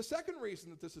 The second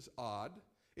reason that this is odd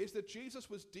is that Jesus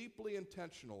was deeply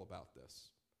intentional about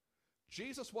this.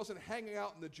 Jesus wasn't hanging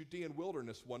out in the Judean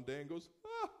wilderness one day and goes,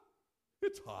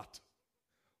 "It's hot.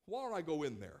 Why don't I go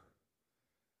in there?"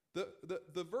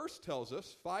 The verse tells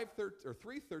us,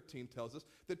 3:13 tells us,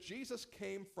 that Jesus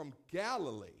came from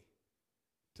Galilee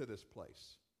to this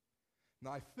place.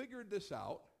 Now, I figured this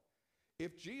out.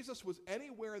 If Jesus was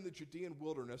anywhere in the Judean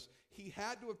wilderness, he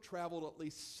had to have traveled at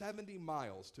least 70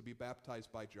 miles to be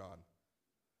baptized by John.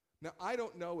 Now, I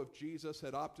don't know if Jesus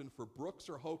had opted for Brooks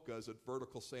or Hoka's at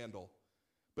Vertical Sandal,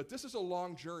 but this is a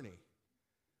long journey.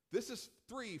 This is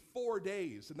 3-4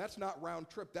 days, and that's not round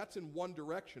trip. That's in one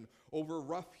direction over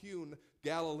rough-hewn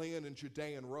Galilean and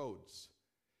Judean roads.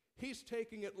 He's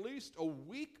taking at least a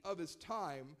week of his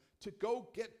time to go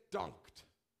get dunked.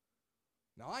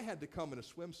 Now, I had to come in a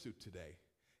swimsuit today,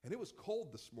 and it was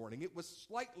cold this morning. It was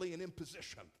slightly an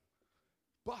imposition.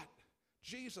 But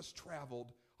Jesus traveled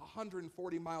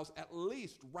 140 miles at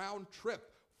least round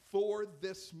trip for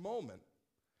this moment.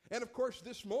 And of course,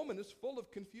 this moment is full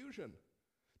of confusion.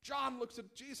 John looks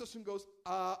at Jesus and goes,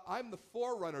 I'm the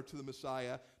forerunner to the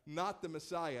Messiah, not the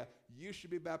Messiah. You should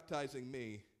be baptizing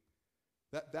me.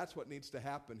 That's what needs to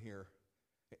happen here.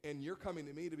 And you're coming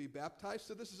to me to be baptized?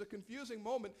 So this is a confusing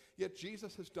moment, yet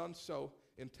Jesus has done so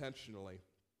intentionally.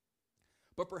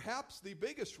 But perhaps the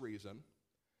biggest reason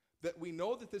that we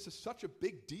know that this is such a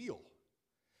big deal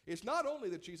is not only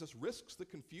that Jesus risks the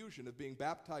confusion of being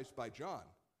baptized by John,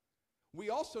 we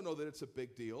also know that it's a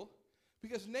big deal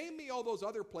because name me all those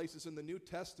other places in the New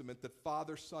Testament that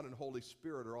Father, Son, and Holy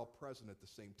Spirit are all present at the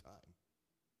same time.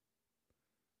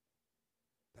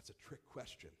 That's a trick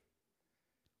question.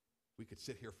 We could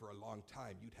sit here for a long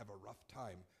time. You'd have a rough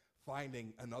time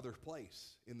finding another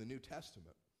place in the New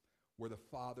Testament where the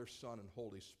Father, Son, and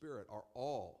Holy Spirit are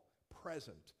all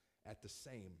present at the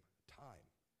same time.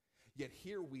 Yet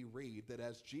here we read that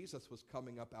as Jesus was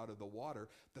coming up out of the water,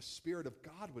 the Spirit of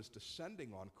God was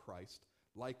descending on Christ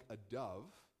like a dove.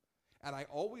 And I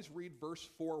always read verse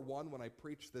 4:1 when I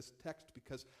preach this text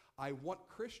because I want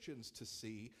Christians to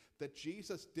see that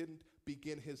Jesus didn't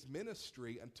begin his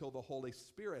ministry until the Holy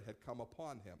Spirit had come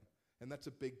upon him. And that's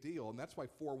a big deal. And that's why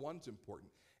 4:1's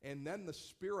important. And then the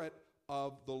Spirit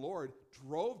of the Lord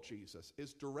drove Jesus,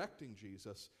 is directing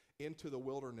Jesus into the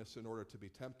wilderness in order to be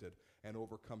tempted and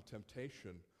overcome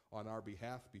temptation on our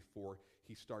behalf before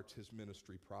he starts his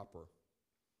ministry proper.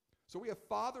 So we have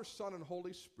Father, Son, and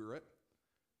Holy Spirit.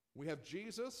 We have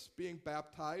Jesus being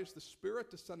baptized, the Spirit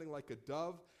descending like a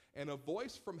dove, and a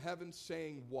voice from heaven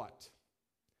saying what?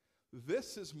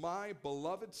 This is my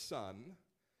beloved Son,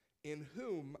 in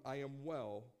whom I am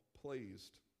well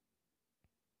pleased.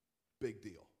 Big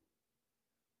deal.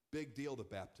 Big deal, the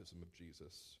baptism of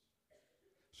Jesus.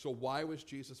 So why was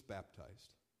Jesus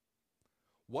baptized?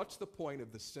 What's the point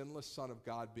of the sinless Son of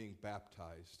God being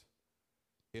baptized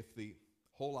if the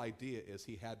whole idea is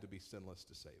he had to be sinless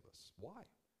to save us? Why?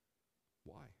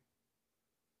 Why?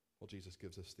 Well, Jesus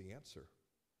gives us the answer.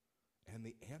 And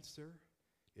the answer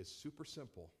is super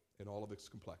simple in all of its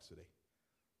complexity.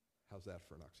 How's that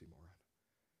for an oxymoron?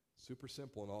 Super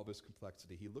simple in all of its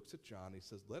complexity. He looks at John, he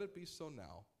says, let it be so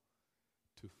now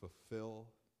to fulfill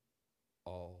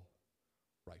all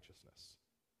righteousness.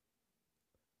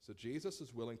 So Jesus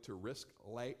is willing to risk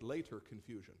later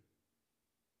confusion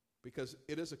because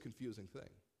it is a confusing thing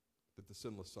that the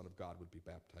sinless Son of God would be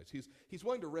baptized. He's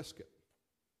willing to risk it.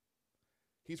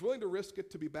 He's willing to risk it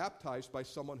to be baptized by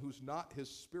someone who's not his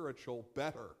spiritual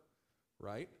better,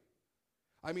 right?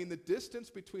 I mean, the distance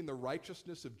between the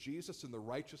righteousness of Jesus and the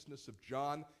righteousness of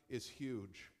John is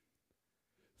huge.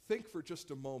 Think for just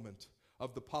a moment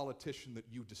of the politician that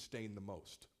you disdain the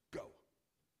most. Go.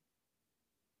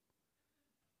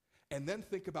 And then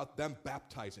think about them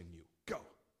baptizing you. Go.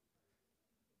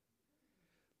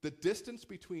 The distance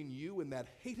between you and that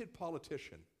hated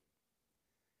politician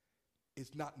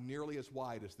is not nearly as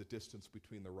wide as the distance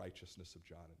between the righteousness of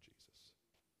John and Jesus.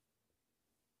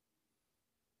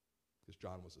 Because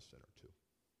John was a sinner too.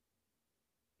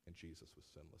 And Jesus was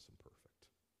sinless and perfect.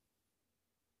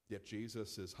 Yet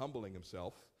Jesus is humbling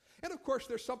himself. And of course,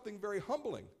 there's something very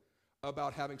humbling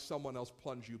about having someone else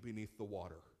plunge you beneath the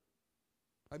water.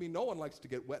 I mean, no one likes to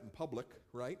get wet in public,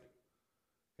 right?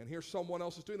 And here someone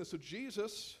else is doing this. So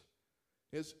Jesus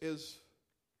is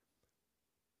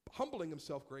humbling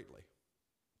himself greatly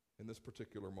in this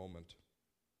particular moment.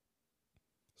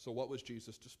 So what was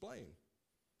Jesus displaying?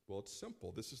 Well, it's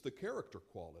simple. This is the character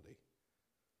quality.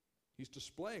 He's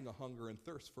displaying a hunger and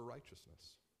thirst for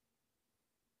righteousness.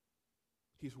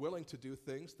 He's willing to do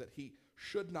things that he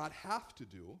should not have to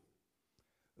do,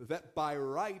 that by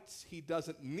rights he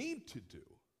doesn't need to do,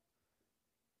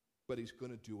 but he's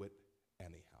going to do it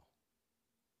anyhow.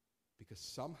 Because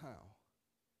somehow,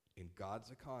 in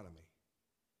God's economy,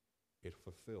 it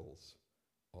fulfills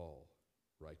all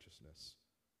righteousness.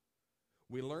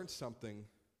 We learn something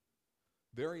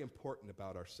very important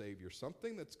about our Savior,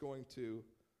 something that's going to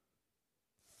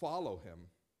follow him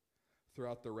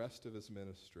throughout the rest of his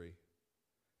ministry.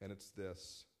 and it's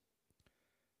this.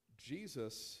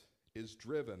 Jesus is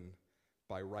driven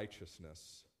by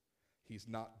righteousness. He's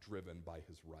not driven by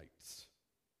his rights.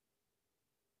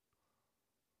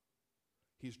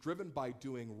 He's driven by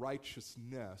doing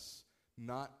righteousness,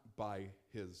 not by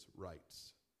his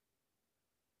rights.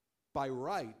 By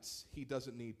rights, he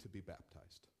doesn't need to be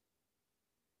baptized.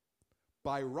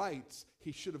 By rights,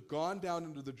 he should have gone down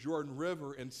into the Jordan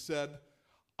River and said,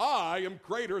 I am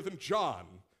greater than John.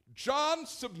 John,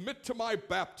 submit to my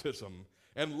baptism,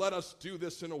 and let us do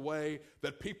this in a way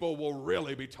that people will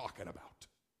really be talking about.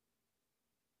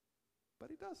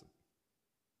 But he doesn't.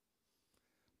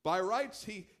 By rights,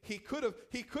 he could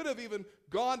have even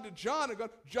gone to John and gone,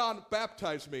 John,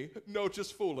 baptize me. No,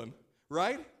 just fooling,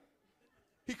 right?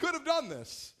 He could have done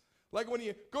this. Like when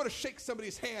you go to shake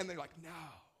somebody's hand, they're like, no,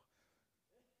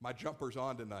 my jumper's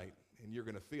on tonight, and you're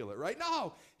going to feel it, right?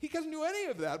 No, he doesn't do any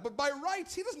of that. But by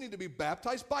rights, he doesn't need to be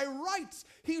baptized. By rights,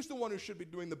 he's the one who should be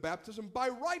doing the baptism. By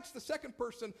rights, the second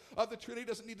person of the Trinity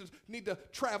doesn't need to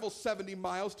travel 70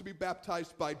 miles to be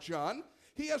baptized by John.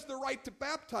 He has the right to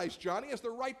baptize John. He has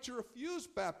the right to refuse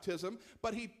baptism,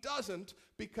 but he doesn't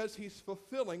because he's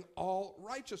fulfilling all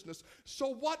righteousness.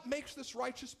 So what makes this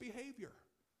righteous behavior?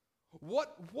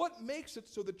 What makes it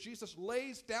so that Jesus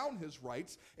lays down his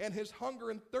rights and his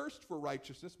hunger and thirst for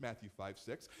righteousness, Matthew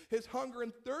 5:6, his hunger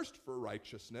and thirst for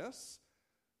righteousness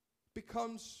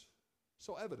becomes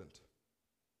so evident?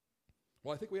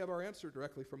 Well, I think we have our answer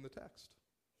directly from the text.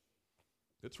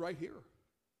 It's right here.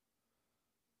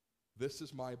 This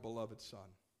is my beloved Son.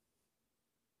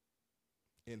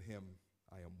 In him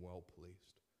I am well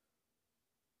pleased.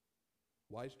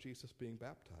 Why is Jesus being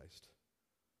baptized?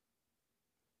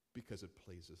 Because it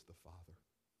pleases the Father.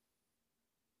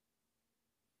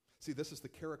 See, this is the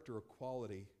character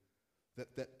equality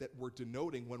that we're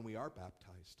denoting when we are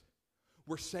baptized.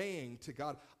 We're saying to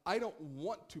God, I don't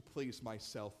want to please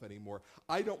myself anymore.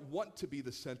 I don't want to be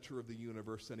the center of the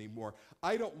universe anymore.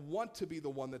 I don't want to be the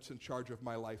one that's in charge of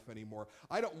my life anymore.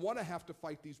 I don't want to have to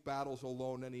fight these battles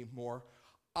alone anymore.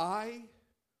 I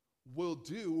will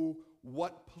do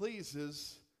what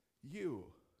pleases you.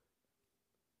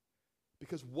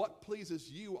 Because what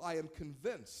pleases you, I am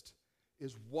convinced,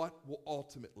 is what will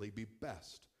ultimately be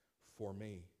best for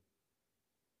me.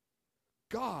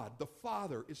 God, the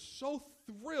Father, is so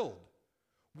thrilled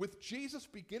with Jesus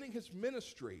beginning his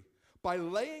ministry by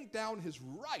laying down his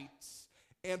rights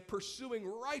and pursuing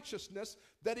righteousness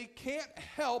that he can't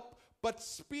help but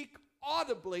speak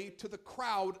audibly to the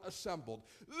crowd assembled.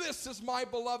 This is my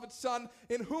beloved Son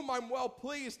in whom I'm well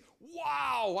pleased.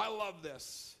 Wow, I love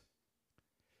this.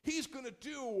 He's going to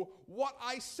do what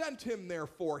I sent him there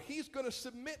for. He's going to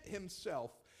submit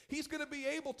himself. He's going to be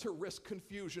able to risk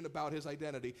confusion about his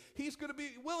identity. He's going to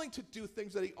be willing to do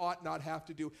things that he ought not have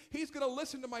to do. He's going to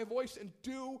listen to my voice and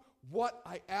do what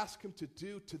I ask him to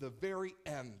do to the very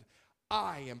end.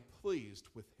 I am pleased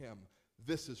with him.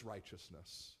 This is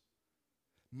righteousness.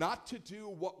 Not to do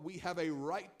what we have a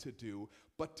right to do,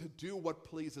 but to do what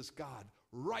pleases God.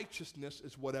 Righteousness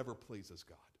is whatever pleases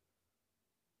God.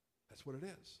 That's what it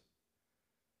is.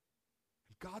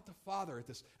 God the Father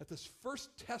at this first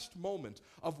test moment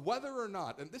of whether or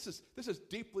not, and this is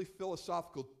deeply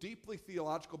philosophical, deeply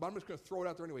theological, but I'm just going to throw it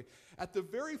out there anyway. At the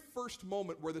very first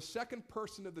moment where the second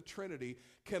person of the Trinity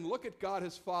can look at God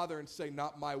his Father and say,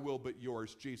 not my will but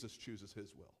yours, Jesus chooses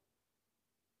his will.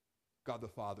 God the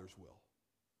Father's will.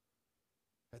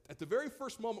 At the very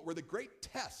first moment where the great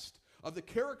test of the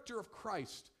character of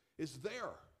Christ is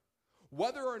there,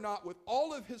 whether or not with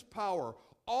all of his power,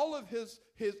 all of his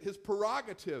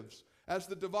prerogatives as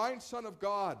the divine Son of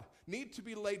God need to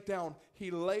be laid down, he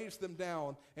lays them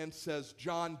down and says,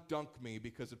 John, dunk me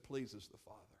because it pleases the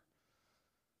Father.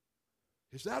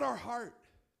 Is that our heart?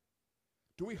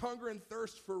 Do we hunger and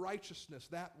thirst for righteousness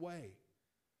that way?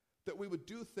 That we would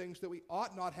do things that we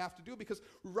ought not have to do? Because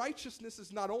righteousness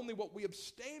is not only what we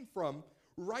abstain from,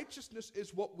 righteousness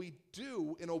is what we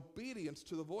do in obedience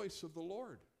to the voice of the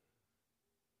Lord.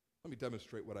 Let me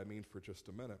demonstrate what I mean for just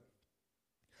a minute.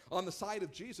 On the side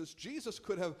of Jesus, Jesus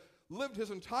could have lived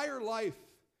his entire life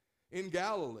in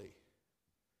Galilee.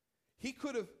 He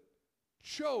could have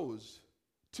chose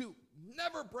to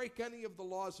never break any of the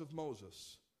laws of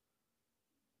Moses.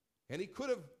 And he could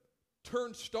have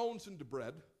turned stones into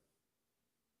bread,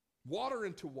 water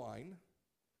into wine.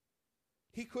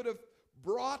 He could have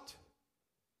brought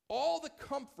all the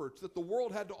comforts that the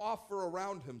world had to offer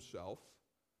around himself,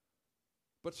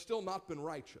 but still not been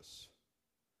righteous.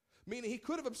 Meaning he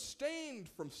could have abstained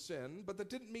from sin, but that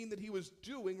didn't mean that he was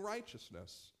doing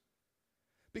righteousness.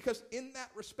 Because in that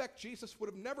respect, Jesus would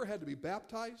have never had to be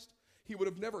baptized. He would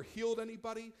have never healed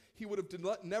anybody. He would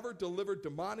have never delivered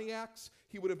demoniacs.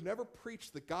 He would have never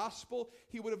preached the gospel.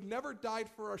 He would have never died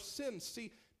for our sins.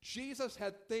 See, Jesus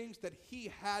had things that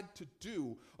he had to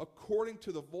do according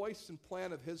to the voice and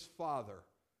plan of his Father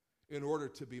in order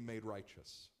to be made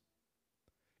righteous.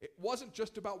 It wasn't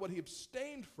just about what he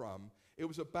abstained from. It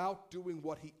was about doing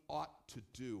what he ought to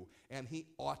do, and he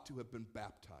ought to have been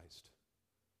baptized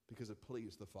because it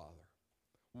pleased the Father.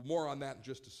 More on that in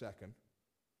just a second.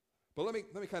 But let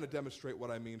me kind of demonstrate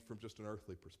what I mean from just an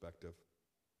earthly perspective.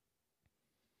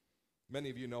 Many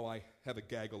of you know I have a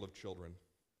gaggle of children,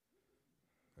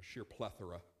 a sheer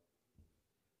plethora.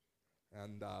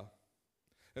 And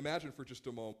imagine for just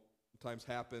a moment, sometimes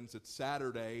happens, it's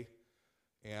Saturday,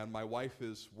 and my wife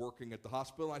is working at the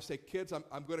hospital. I say, kids,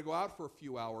 I'm going to go out for a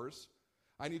few hours.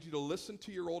 I need you to listen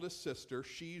to your oldest sister.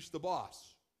 She's the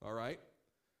boss, all right?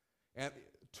 And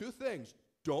two things,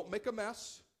 don't make a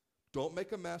mess,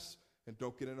 and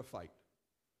don't get in a fight.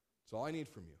 That's all I need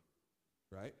from you,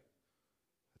 right?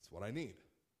 That's what I need.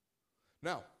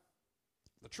 Now,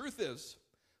 the truth is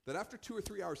that after 2 or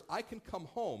 3 hours, I can come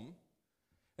home,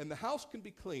 and the house can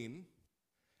be clean,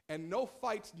 and no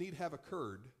fights need have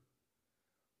occurred,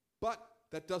 but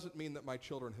that doesn't mean that my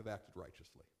children have acted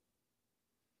righteously.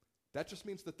 That just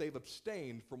means that they've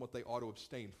abstained from what they ought to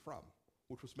abstain from,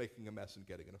 which was making a mess and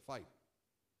getting in a fight.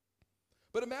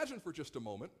 But imagine for just a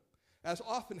moment, as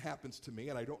often happens to me,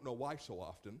 and I don't know why so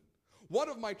often, one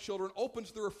of my children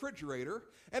opens the refrigerator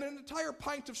and an entire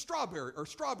pint of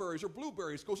strawberries or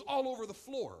blueberries goes all over the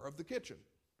floor of the kitchen.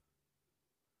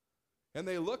 And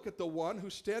they look at the one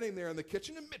who's standing there in the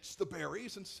kitchen amidst the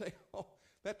berries and say, oh,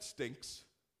 that stinks.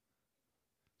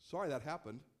 Sorry that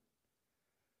happened.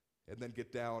 And then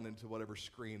get down into whatever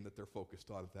screen that they're focused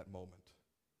on at that moment.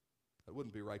 That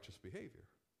wouldn't be righteous behavior.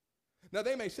 Now,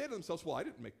 they may say to themselves, well, I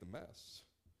didn't make the mess.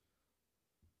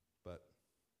 But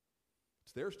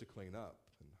it's theirs to clean up,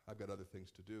 and I've got other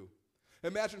things to do.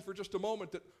 Imagine for just a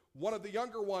moment that one of the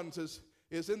younger ones is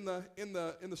in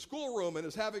the schoolroom and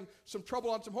is having some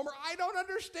trouble on some homework. I don't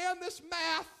understand this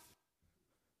math.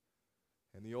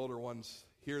 And the older ones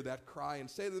hear that cry and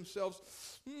say to themselves,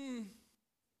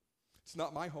 it's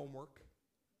not my homework.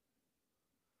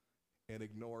 And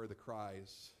ignore the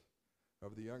cries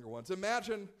of the younger ones.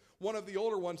 Imagine one of the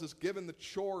older ones is given the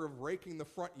chore of raking the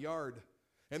front yard,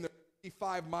 and the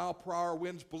 55-mile-per-hour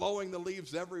winds blowing the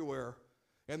leaves everywhere,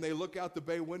 and they look out the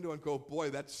bay window and go,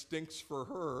 boy, that stinks for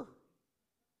her.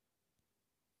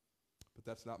 But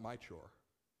that's not my chore.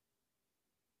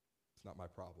 It's not my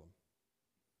problem.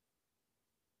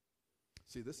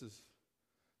 See, this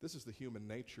is the human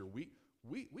nature. We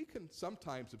can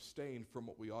sometimes abstain from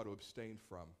what we ought to abstain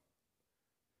from.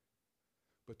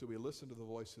 But do we listen to the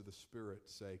voice of the Spirit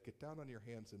say, get down on your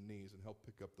hands and knees and help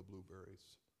pick up the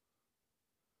blueberries?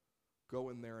 Go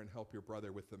in there and help your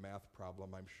brother with the math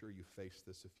problem. I'm sure you faced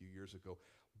this a few years ago.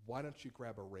 Why don't you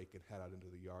grab a rake and head out into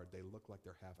the yard? They look like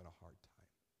they're having a hard time.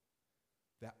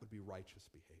 That would be righteous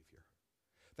behavior.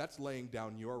 That's laying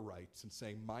down your rights and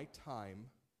saying, my time,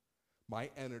 my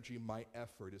energy, my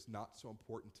effort is not so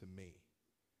important to me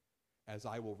as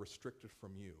I will restrict it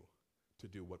from you to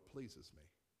do what pleases me.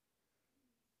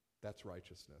 That's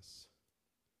righteousness.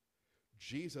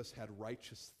 Jesus had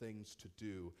righteous things to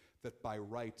do that by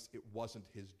rights it wasn't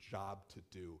his job to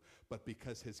do, but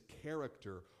because his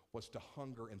character was to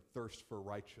hunger and thirst for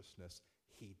righteousness,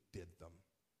 he did them.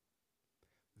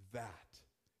 That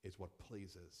is what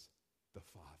pleases the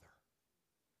Father.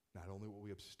 Not only what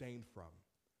we abstain from,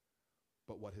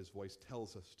 but what his voice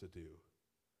tells us to do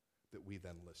that we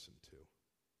then listen to.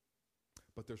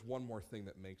 But there's one more thing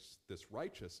that makes this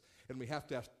righteous, and we have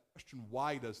to ask the question,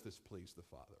 why does this please the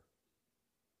Father?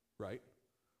 Right?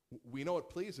 We know it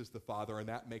pleases the Father, and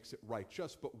that makes it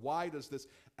righteous, but why does this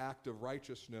act of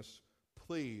righteousness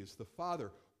please the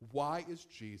Father? Why is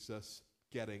Jesus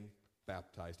getting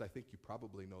baptized? I think you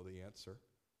probably know the answer.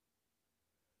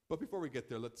 But before we get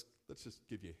there, let's just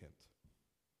give you a hint.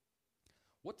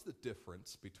 What's the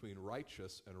difference between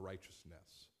righteous and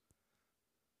righteousness?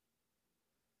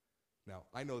 Now,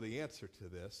 I know the answer to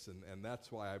this, and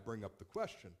that's why I bring up the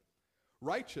question.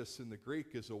 Righteous in the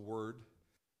Greek is a word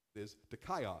that is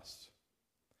dikaios.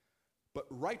 But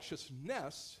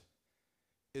righteousness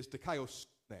is dikaiosne.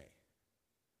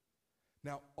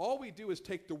 Now, all we do is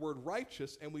take the word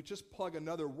righteous and we just plug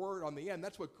another word on the end.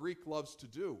 That's what Greek loves to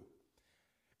do.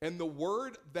 And the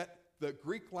word that the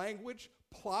Greek language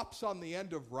plops on the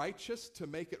end of righteous to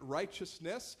make it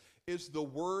righteousness is the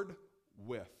word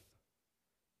with.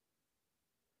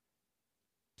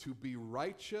 To be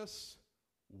righteous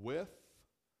with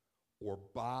or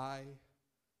by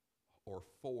or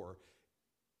for.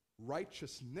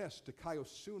 righteousness,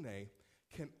 dikaiosune,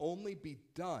 can only be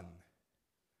done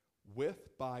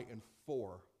with, by, and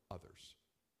for others.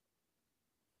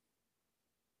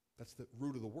 That's the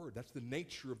root of the word. That's the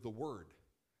nature of the word.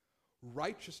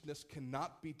 Righteousness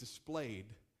cannot be displayed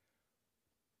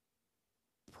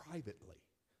privately.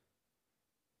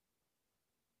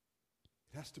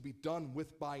 It has to be done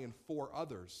with, by, and for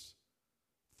others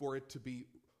for it to be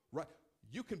right.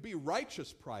 You can be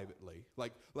righteous privately.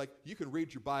 Like you can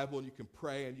read your Bible and you can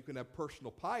pray and you can have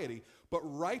personal piety, but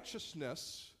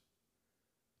righteousness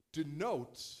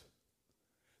denotes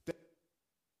that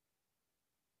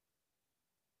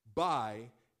by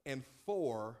and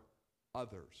for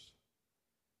others.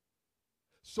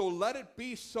 So let it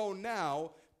be so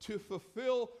now to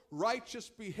fulfill righteous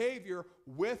behavior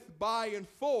with, by, and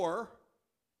for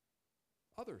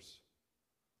others.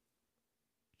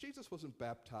 Jesus wasn't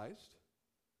baptized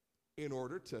in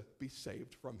order to be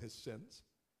saved from his sins.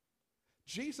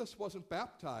 Jesus wasn't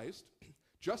baptized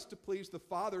just to please the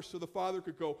Father so the Father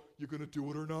could go, "You're going to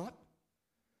do it or not?"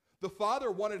 The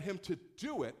Father wanted him to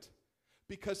do it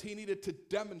because he needed to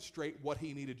demonstrate what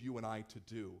he needed you and I to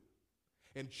do.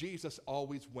 And Jesus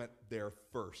always went there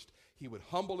first. He would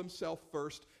humble himself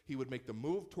first. He would make the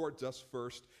move towards us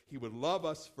first. He would love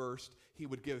us first. He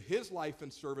would give his life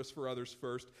in service for others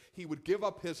first. He would give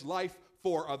up his life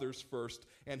for others first.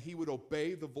 And he would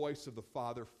obey the voice of the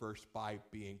Father first by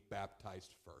being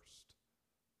baptized first.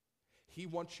 He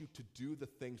wants you to do the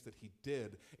things that he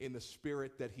did in the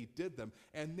spirit that he did them.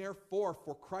 And therefore,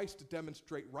 for Christ to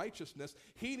demonstrate righteousness,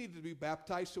 he needed to be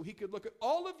baptized so he could look at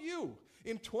all of you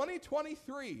in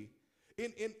 2023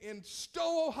 in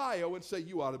Stowe, Ohio, and say,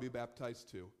 "You ought to be baptized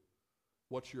too."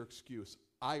 What's your excuse?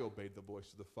 I obeyed the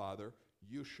voice of the Father.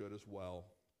 You should as well.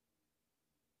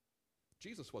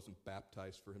 Jesus wasn't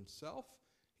baptized for himself.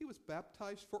 He was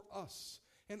baptized for us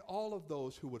and all of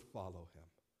those who would follow him.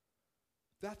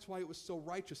 That's why it was so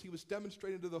righteous. He was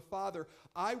demonstrating to the Father,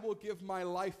 I will give my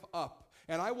life up,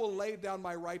 and I will lay down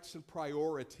my rights and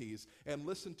priorities and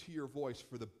listen to your voice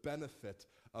for the benefit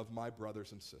of my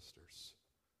brothers and sisters.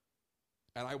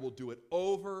 And I will do it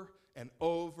over and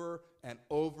over and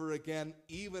over again,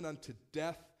 even unto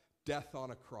death, death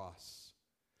on a cross.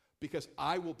 Because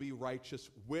I will be righteous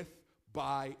with,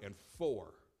 by, and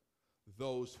for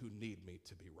those who need me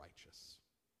to be righteous.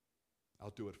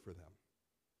 I'll do it for them.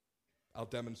 I'll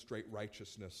demonstrate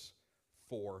righteousness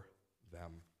for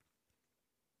them.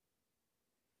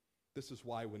 This is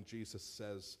why when Jesus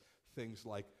says things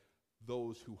like,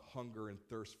 "Those who hunger and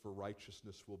thirst for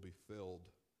righteousness will be filled,"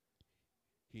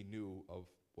 he knew of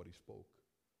what he spoke.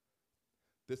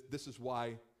 This is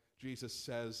why Jesus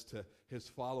says to his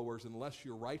followers, "Unless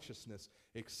your righteousness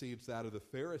exceeds that of the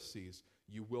Pharisees,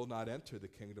 you will not enter the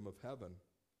kingdom of heaven."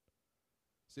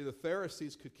 See, the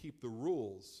Pharisees could keep the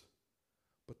rules,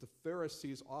 but the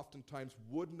Pharisees oftentimes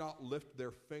would not lift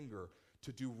their finger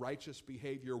to do righteous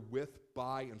behavior with,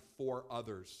 by, and for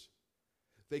others.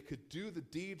 They could do the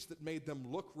deeds that made them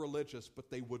look religious, but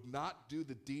they would not do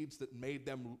the deeds that made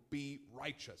them be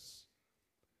righteous.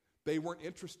 They weren't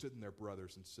interested in their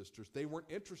brothers and sisters. They weren't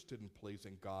interested in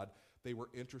pleasing God. They were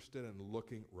interested in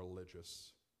looking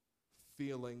religious,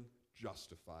 feeling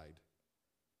justified,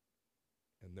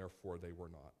 and therefore they were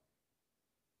not.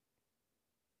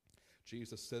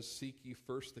 Jesus says, "Seek ye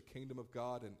first the kingdom of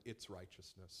God and its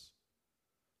righteousness,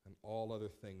 and all other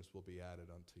things will be added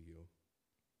unto you."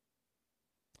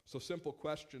 So, simple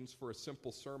questions for a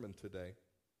simple sermon today.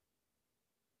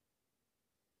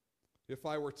 If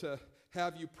I were to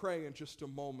have you pray in just a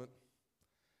moment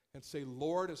and say,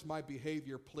 "Lord, is my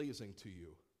behavior pleasing to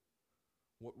you?"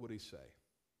 what would he say?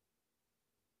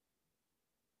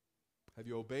 Have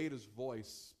you obeyed his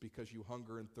voice because you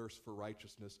hunger and thirst for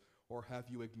righteousness, or have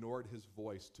you ignored his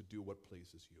voice to do what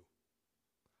pleases you?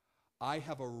 I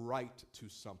have a right to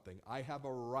something. I have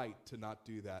a right to not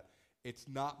do that. It's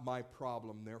not my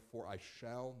problem, therefore I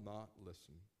shall not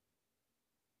listen.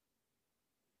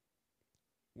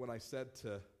 When I said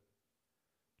to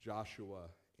Joshua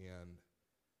and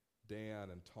Dan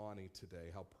and Tawny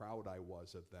today how proud I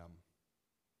was of them,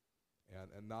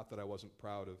 and not that I wasn't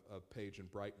proud of Paige and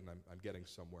Brighton, I'm getting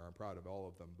somewhere, I'm proud of all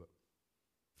of them, but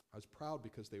I was proud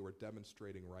because they were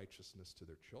demonstrating righteousness to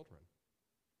their children,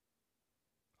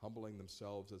 humbling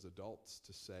themselves as adults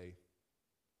to say,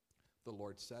 "The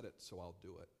Lord said it, so I'll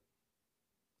do it."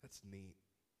 That's neat.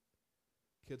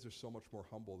 Kids are so much more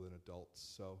humble than adults,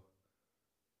 so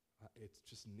it's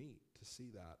just neat to see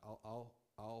that.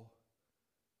 I'll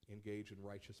engage in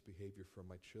righteous behavior from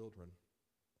my children.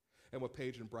 And what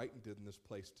Paige and Brighton did in this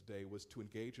place today was to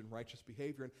engage in righteous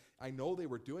behavior. And I know they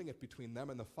were doing it between them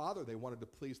and the Father. They wanted to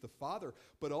please the Father.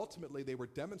 But ultimately, they were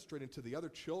demonstrating to the other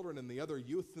children and the other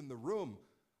youth in the room,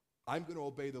 I'm going to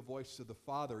obey the voice of the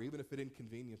Father, even if it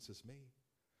inconveniences me.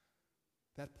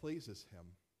 That pleases Him.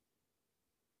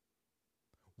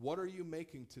 What are you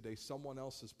making today someone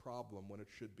else's problem when it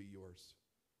should be yours?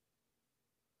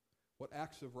 What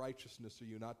acts of righteousness are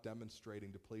you not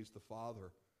demonstrating to please the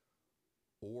Father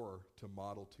or to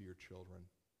model to your children?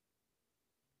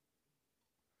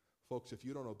 Folks, if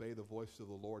you don't obey the voice of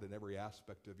the Lord in every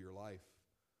aspect of your life,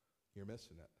 you're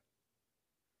missing it.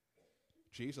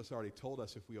 Jesus already told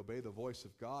us if we obey the voice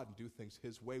of God and do things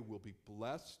His way, we'll be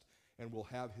blessed and we'll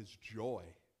have His joy.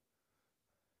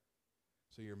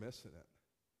 So you're missing it.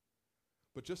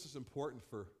 But just as important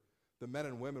for the men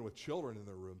and women with children in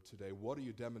the room today, what are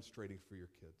you demonstrating for your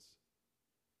kids?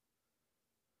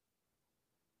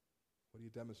 What are you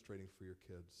demonstrating for your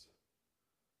kids?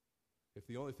 If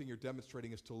the only thing you're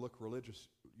demonstrating is to look religious,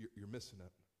 you're missing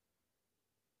it.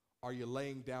 Are you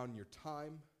laying down your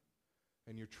time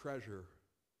and your treasure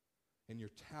and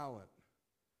your talent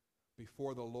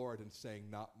before the Lord and saying,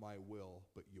 not my will,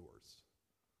 but yours?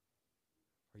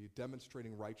 Are you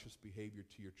demonstrating righteous behavior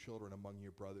to your children among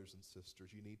your brothers and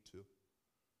sisters? You need to.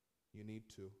 You need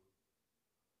to.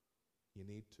 You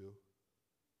need to.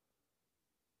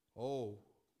 Oh,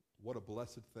 what a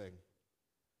blessed thing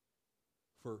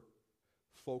for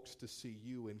folks to see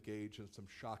you engage in some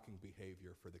shocking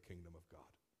behavior for the kingdom of God.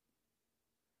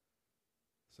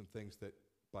 Some things that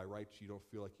by rights you don't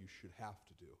feel like you should have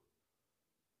to do,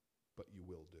 but you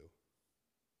will do.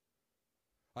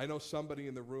 I know somebody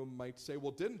in the room might say,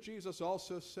 well, didn't Jesus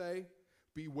also say,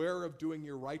 beware of doing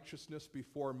your righteousness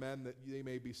before men that they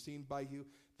may be seen by you?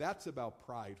 That's about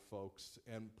pride, folks,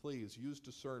 and please use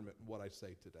discernment in what I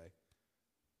say today.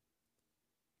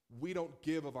 We don't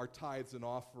give of our tithes and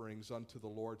offerings unto the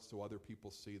Lord so other people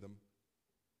see them.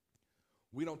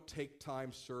 We don't take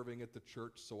time serving at the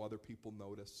church so other people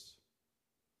notice.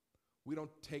 We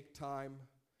don't take time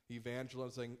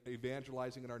evangelizing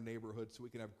in our neighborhood so we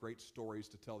can have great stories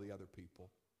to tell the other people.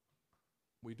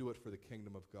 We do it for the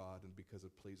kingdom of God and because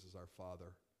it pleases our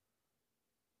Father.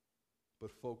 But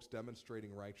folks,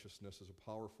 demonstrating righteousness is a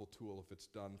powerful tool if it's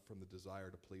done from the desire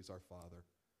to please our Father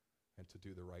and to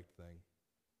do the right thing.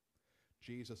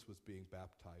 Jesus was being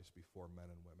baptized before men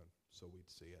and women, so we'd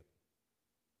see it.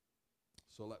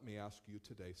 So let me ask you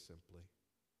today simply,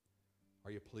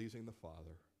 are you pleasing the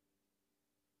Father?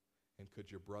 And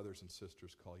could your brothers and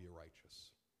sisters call you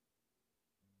righteous?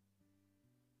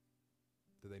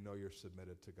 Do they know you're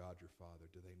submitted to God your Father?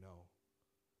 Do they know?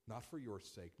 Not for your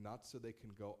sake, not so they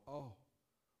can go, oh,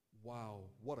 wow,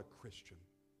 what a Christian.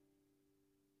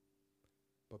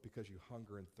 But because you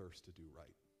hunger and thirst to do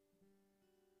right.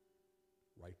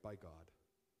 Right by God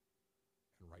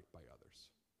and right by others.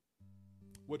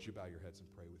 Would you bow your heads and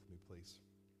pray with me, please?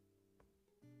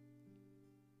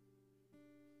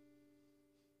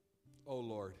 Oh,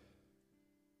 Lord,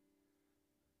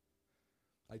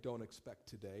 I don't expect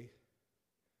today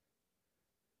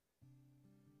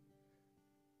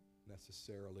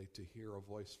necessarily to hear a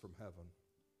voice from heaven,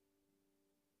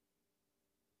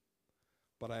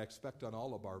 but I expect on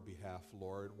all of our behalf,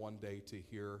 Lord, one day to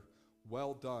hear,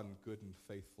 well done, good and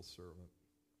faithful servant.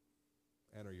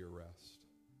 Enter your rest.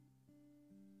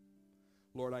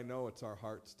 Lord, I know it's our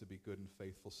hearts to be good and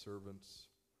faithful servants.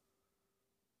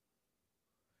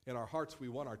 In our hearts, we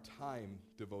want our time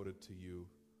devoted to you.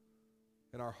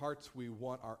 In our hearts, we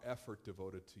want our effort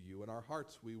devoted to you. In our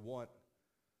hearts, we want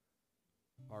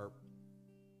our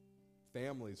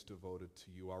families devoted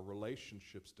to you, our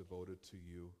relationships devoted to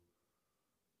you.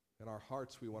 In our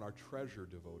hearts, we want our treasure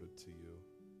devoted to you.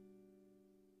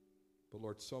 But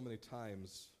Lord, so many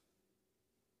times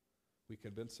we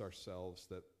convince ourselves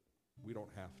that we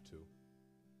don't have to.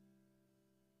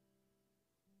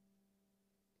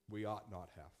 We ought not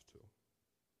have to.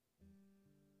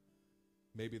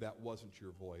 Maybe that wasn't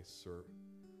your voice, or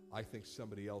I think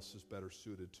somebody else is better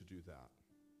suited to do that.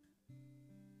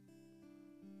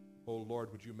 Oh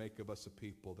Lord, would you make of us a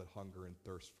people that hunger and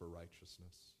thirst for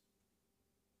righteousness?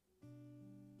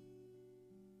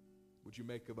 Would you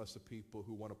make of us a people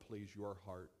who want to please your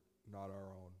heart, not our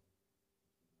own?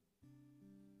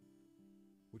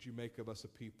 Would you make of us a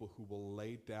people who will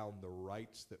lay down the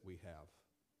rights that we have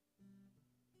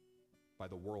by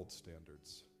the world's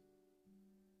standards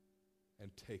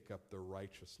and take up the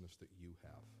righteousness that you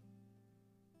have,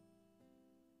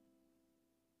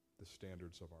 the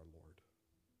standards of our Lord?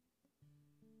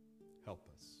 Help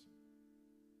us.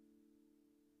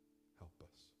 Help us.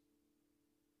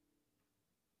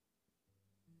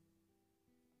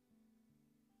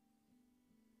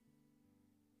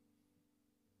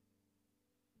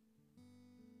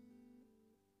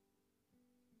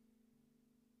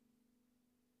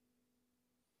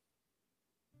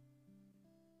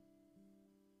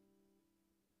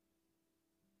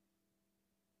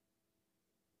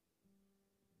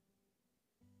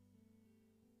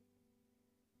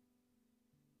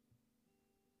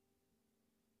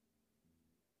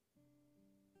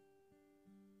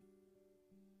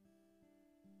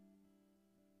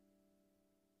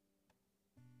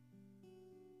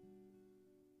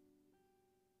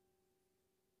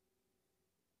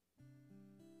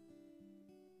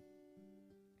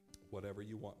 Whatever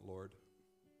you want, Lord.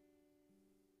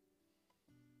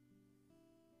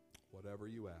 Whatever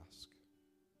you ask.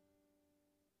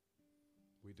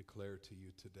 We declare to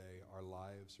you today, our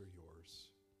lives are yours.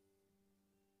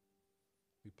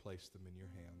 We place them in your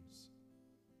hands.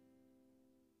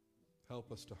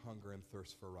 Help us to hunger and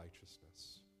thirst for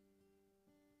righteousness.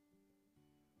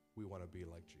 We want to be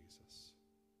like Jesus.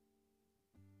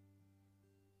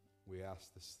 We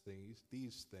ask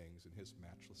these things in his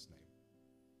matchless name.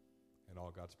 And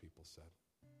all God's people said,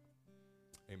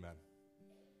 amen.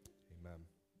 Amen.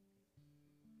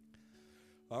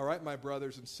 All right, my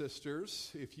brothers and sisters,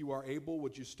 if you are able,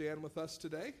 would you stand with us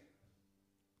today?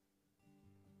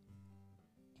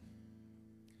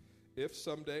 If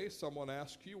someday someone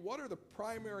asks you, what are the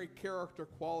primary character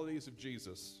qualities of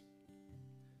Jesus?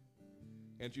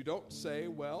 And you don't say,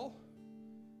 well,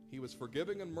 he was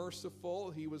forgiving and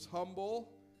merciful, he was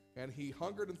humble, and he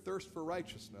hungered and thirsted for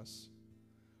righteousness,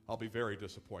 I'll be very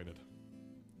disappointed.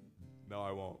 No,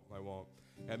 I won't.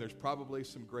 And there's probably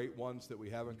some great ones that we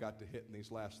haven't got to hit in these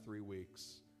last 3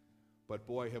 weeks. But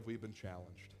boy, have we been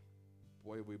challenged.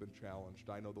 Boy, have we been challenged.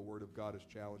 I know the Word of God has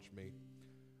challenged me.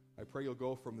 I pray you'll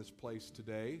go from this place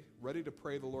today, ready to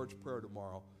pray the Lord's Prayer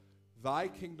tomorrow. Thy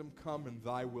kingdom come and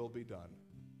thy will be done.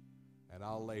 And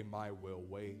I'll lay my will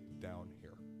way down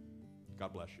here.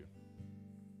 God bless you.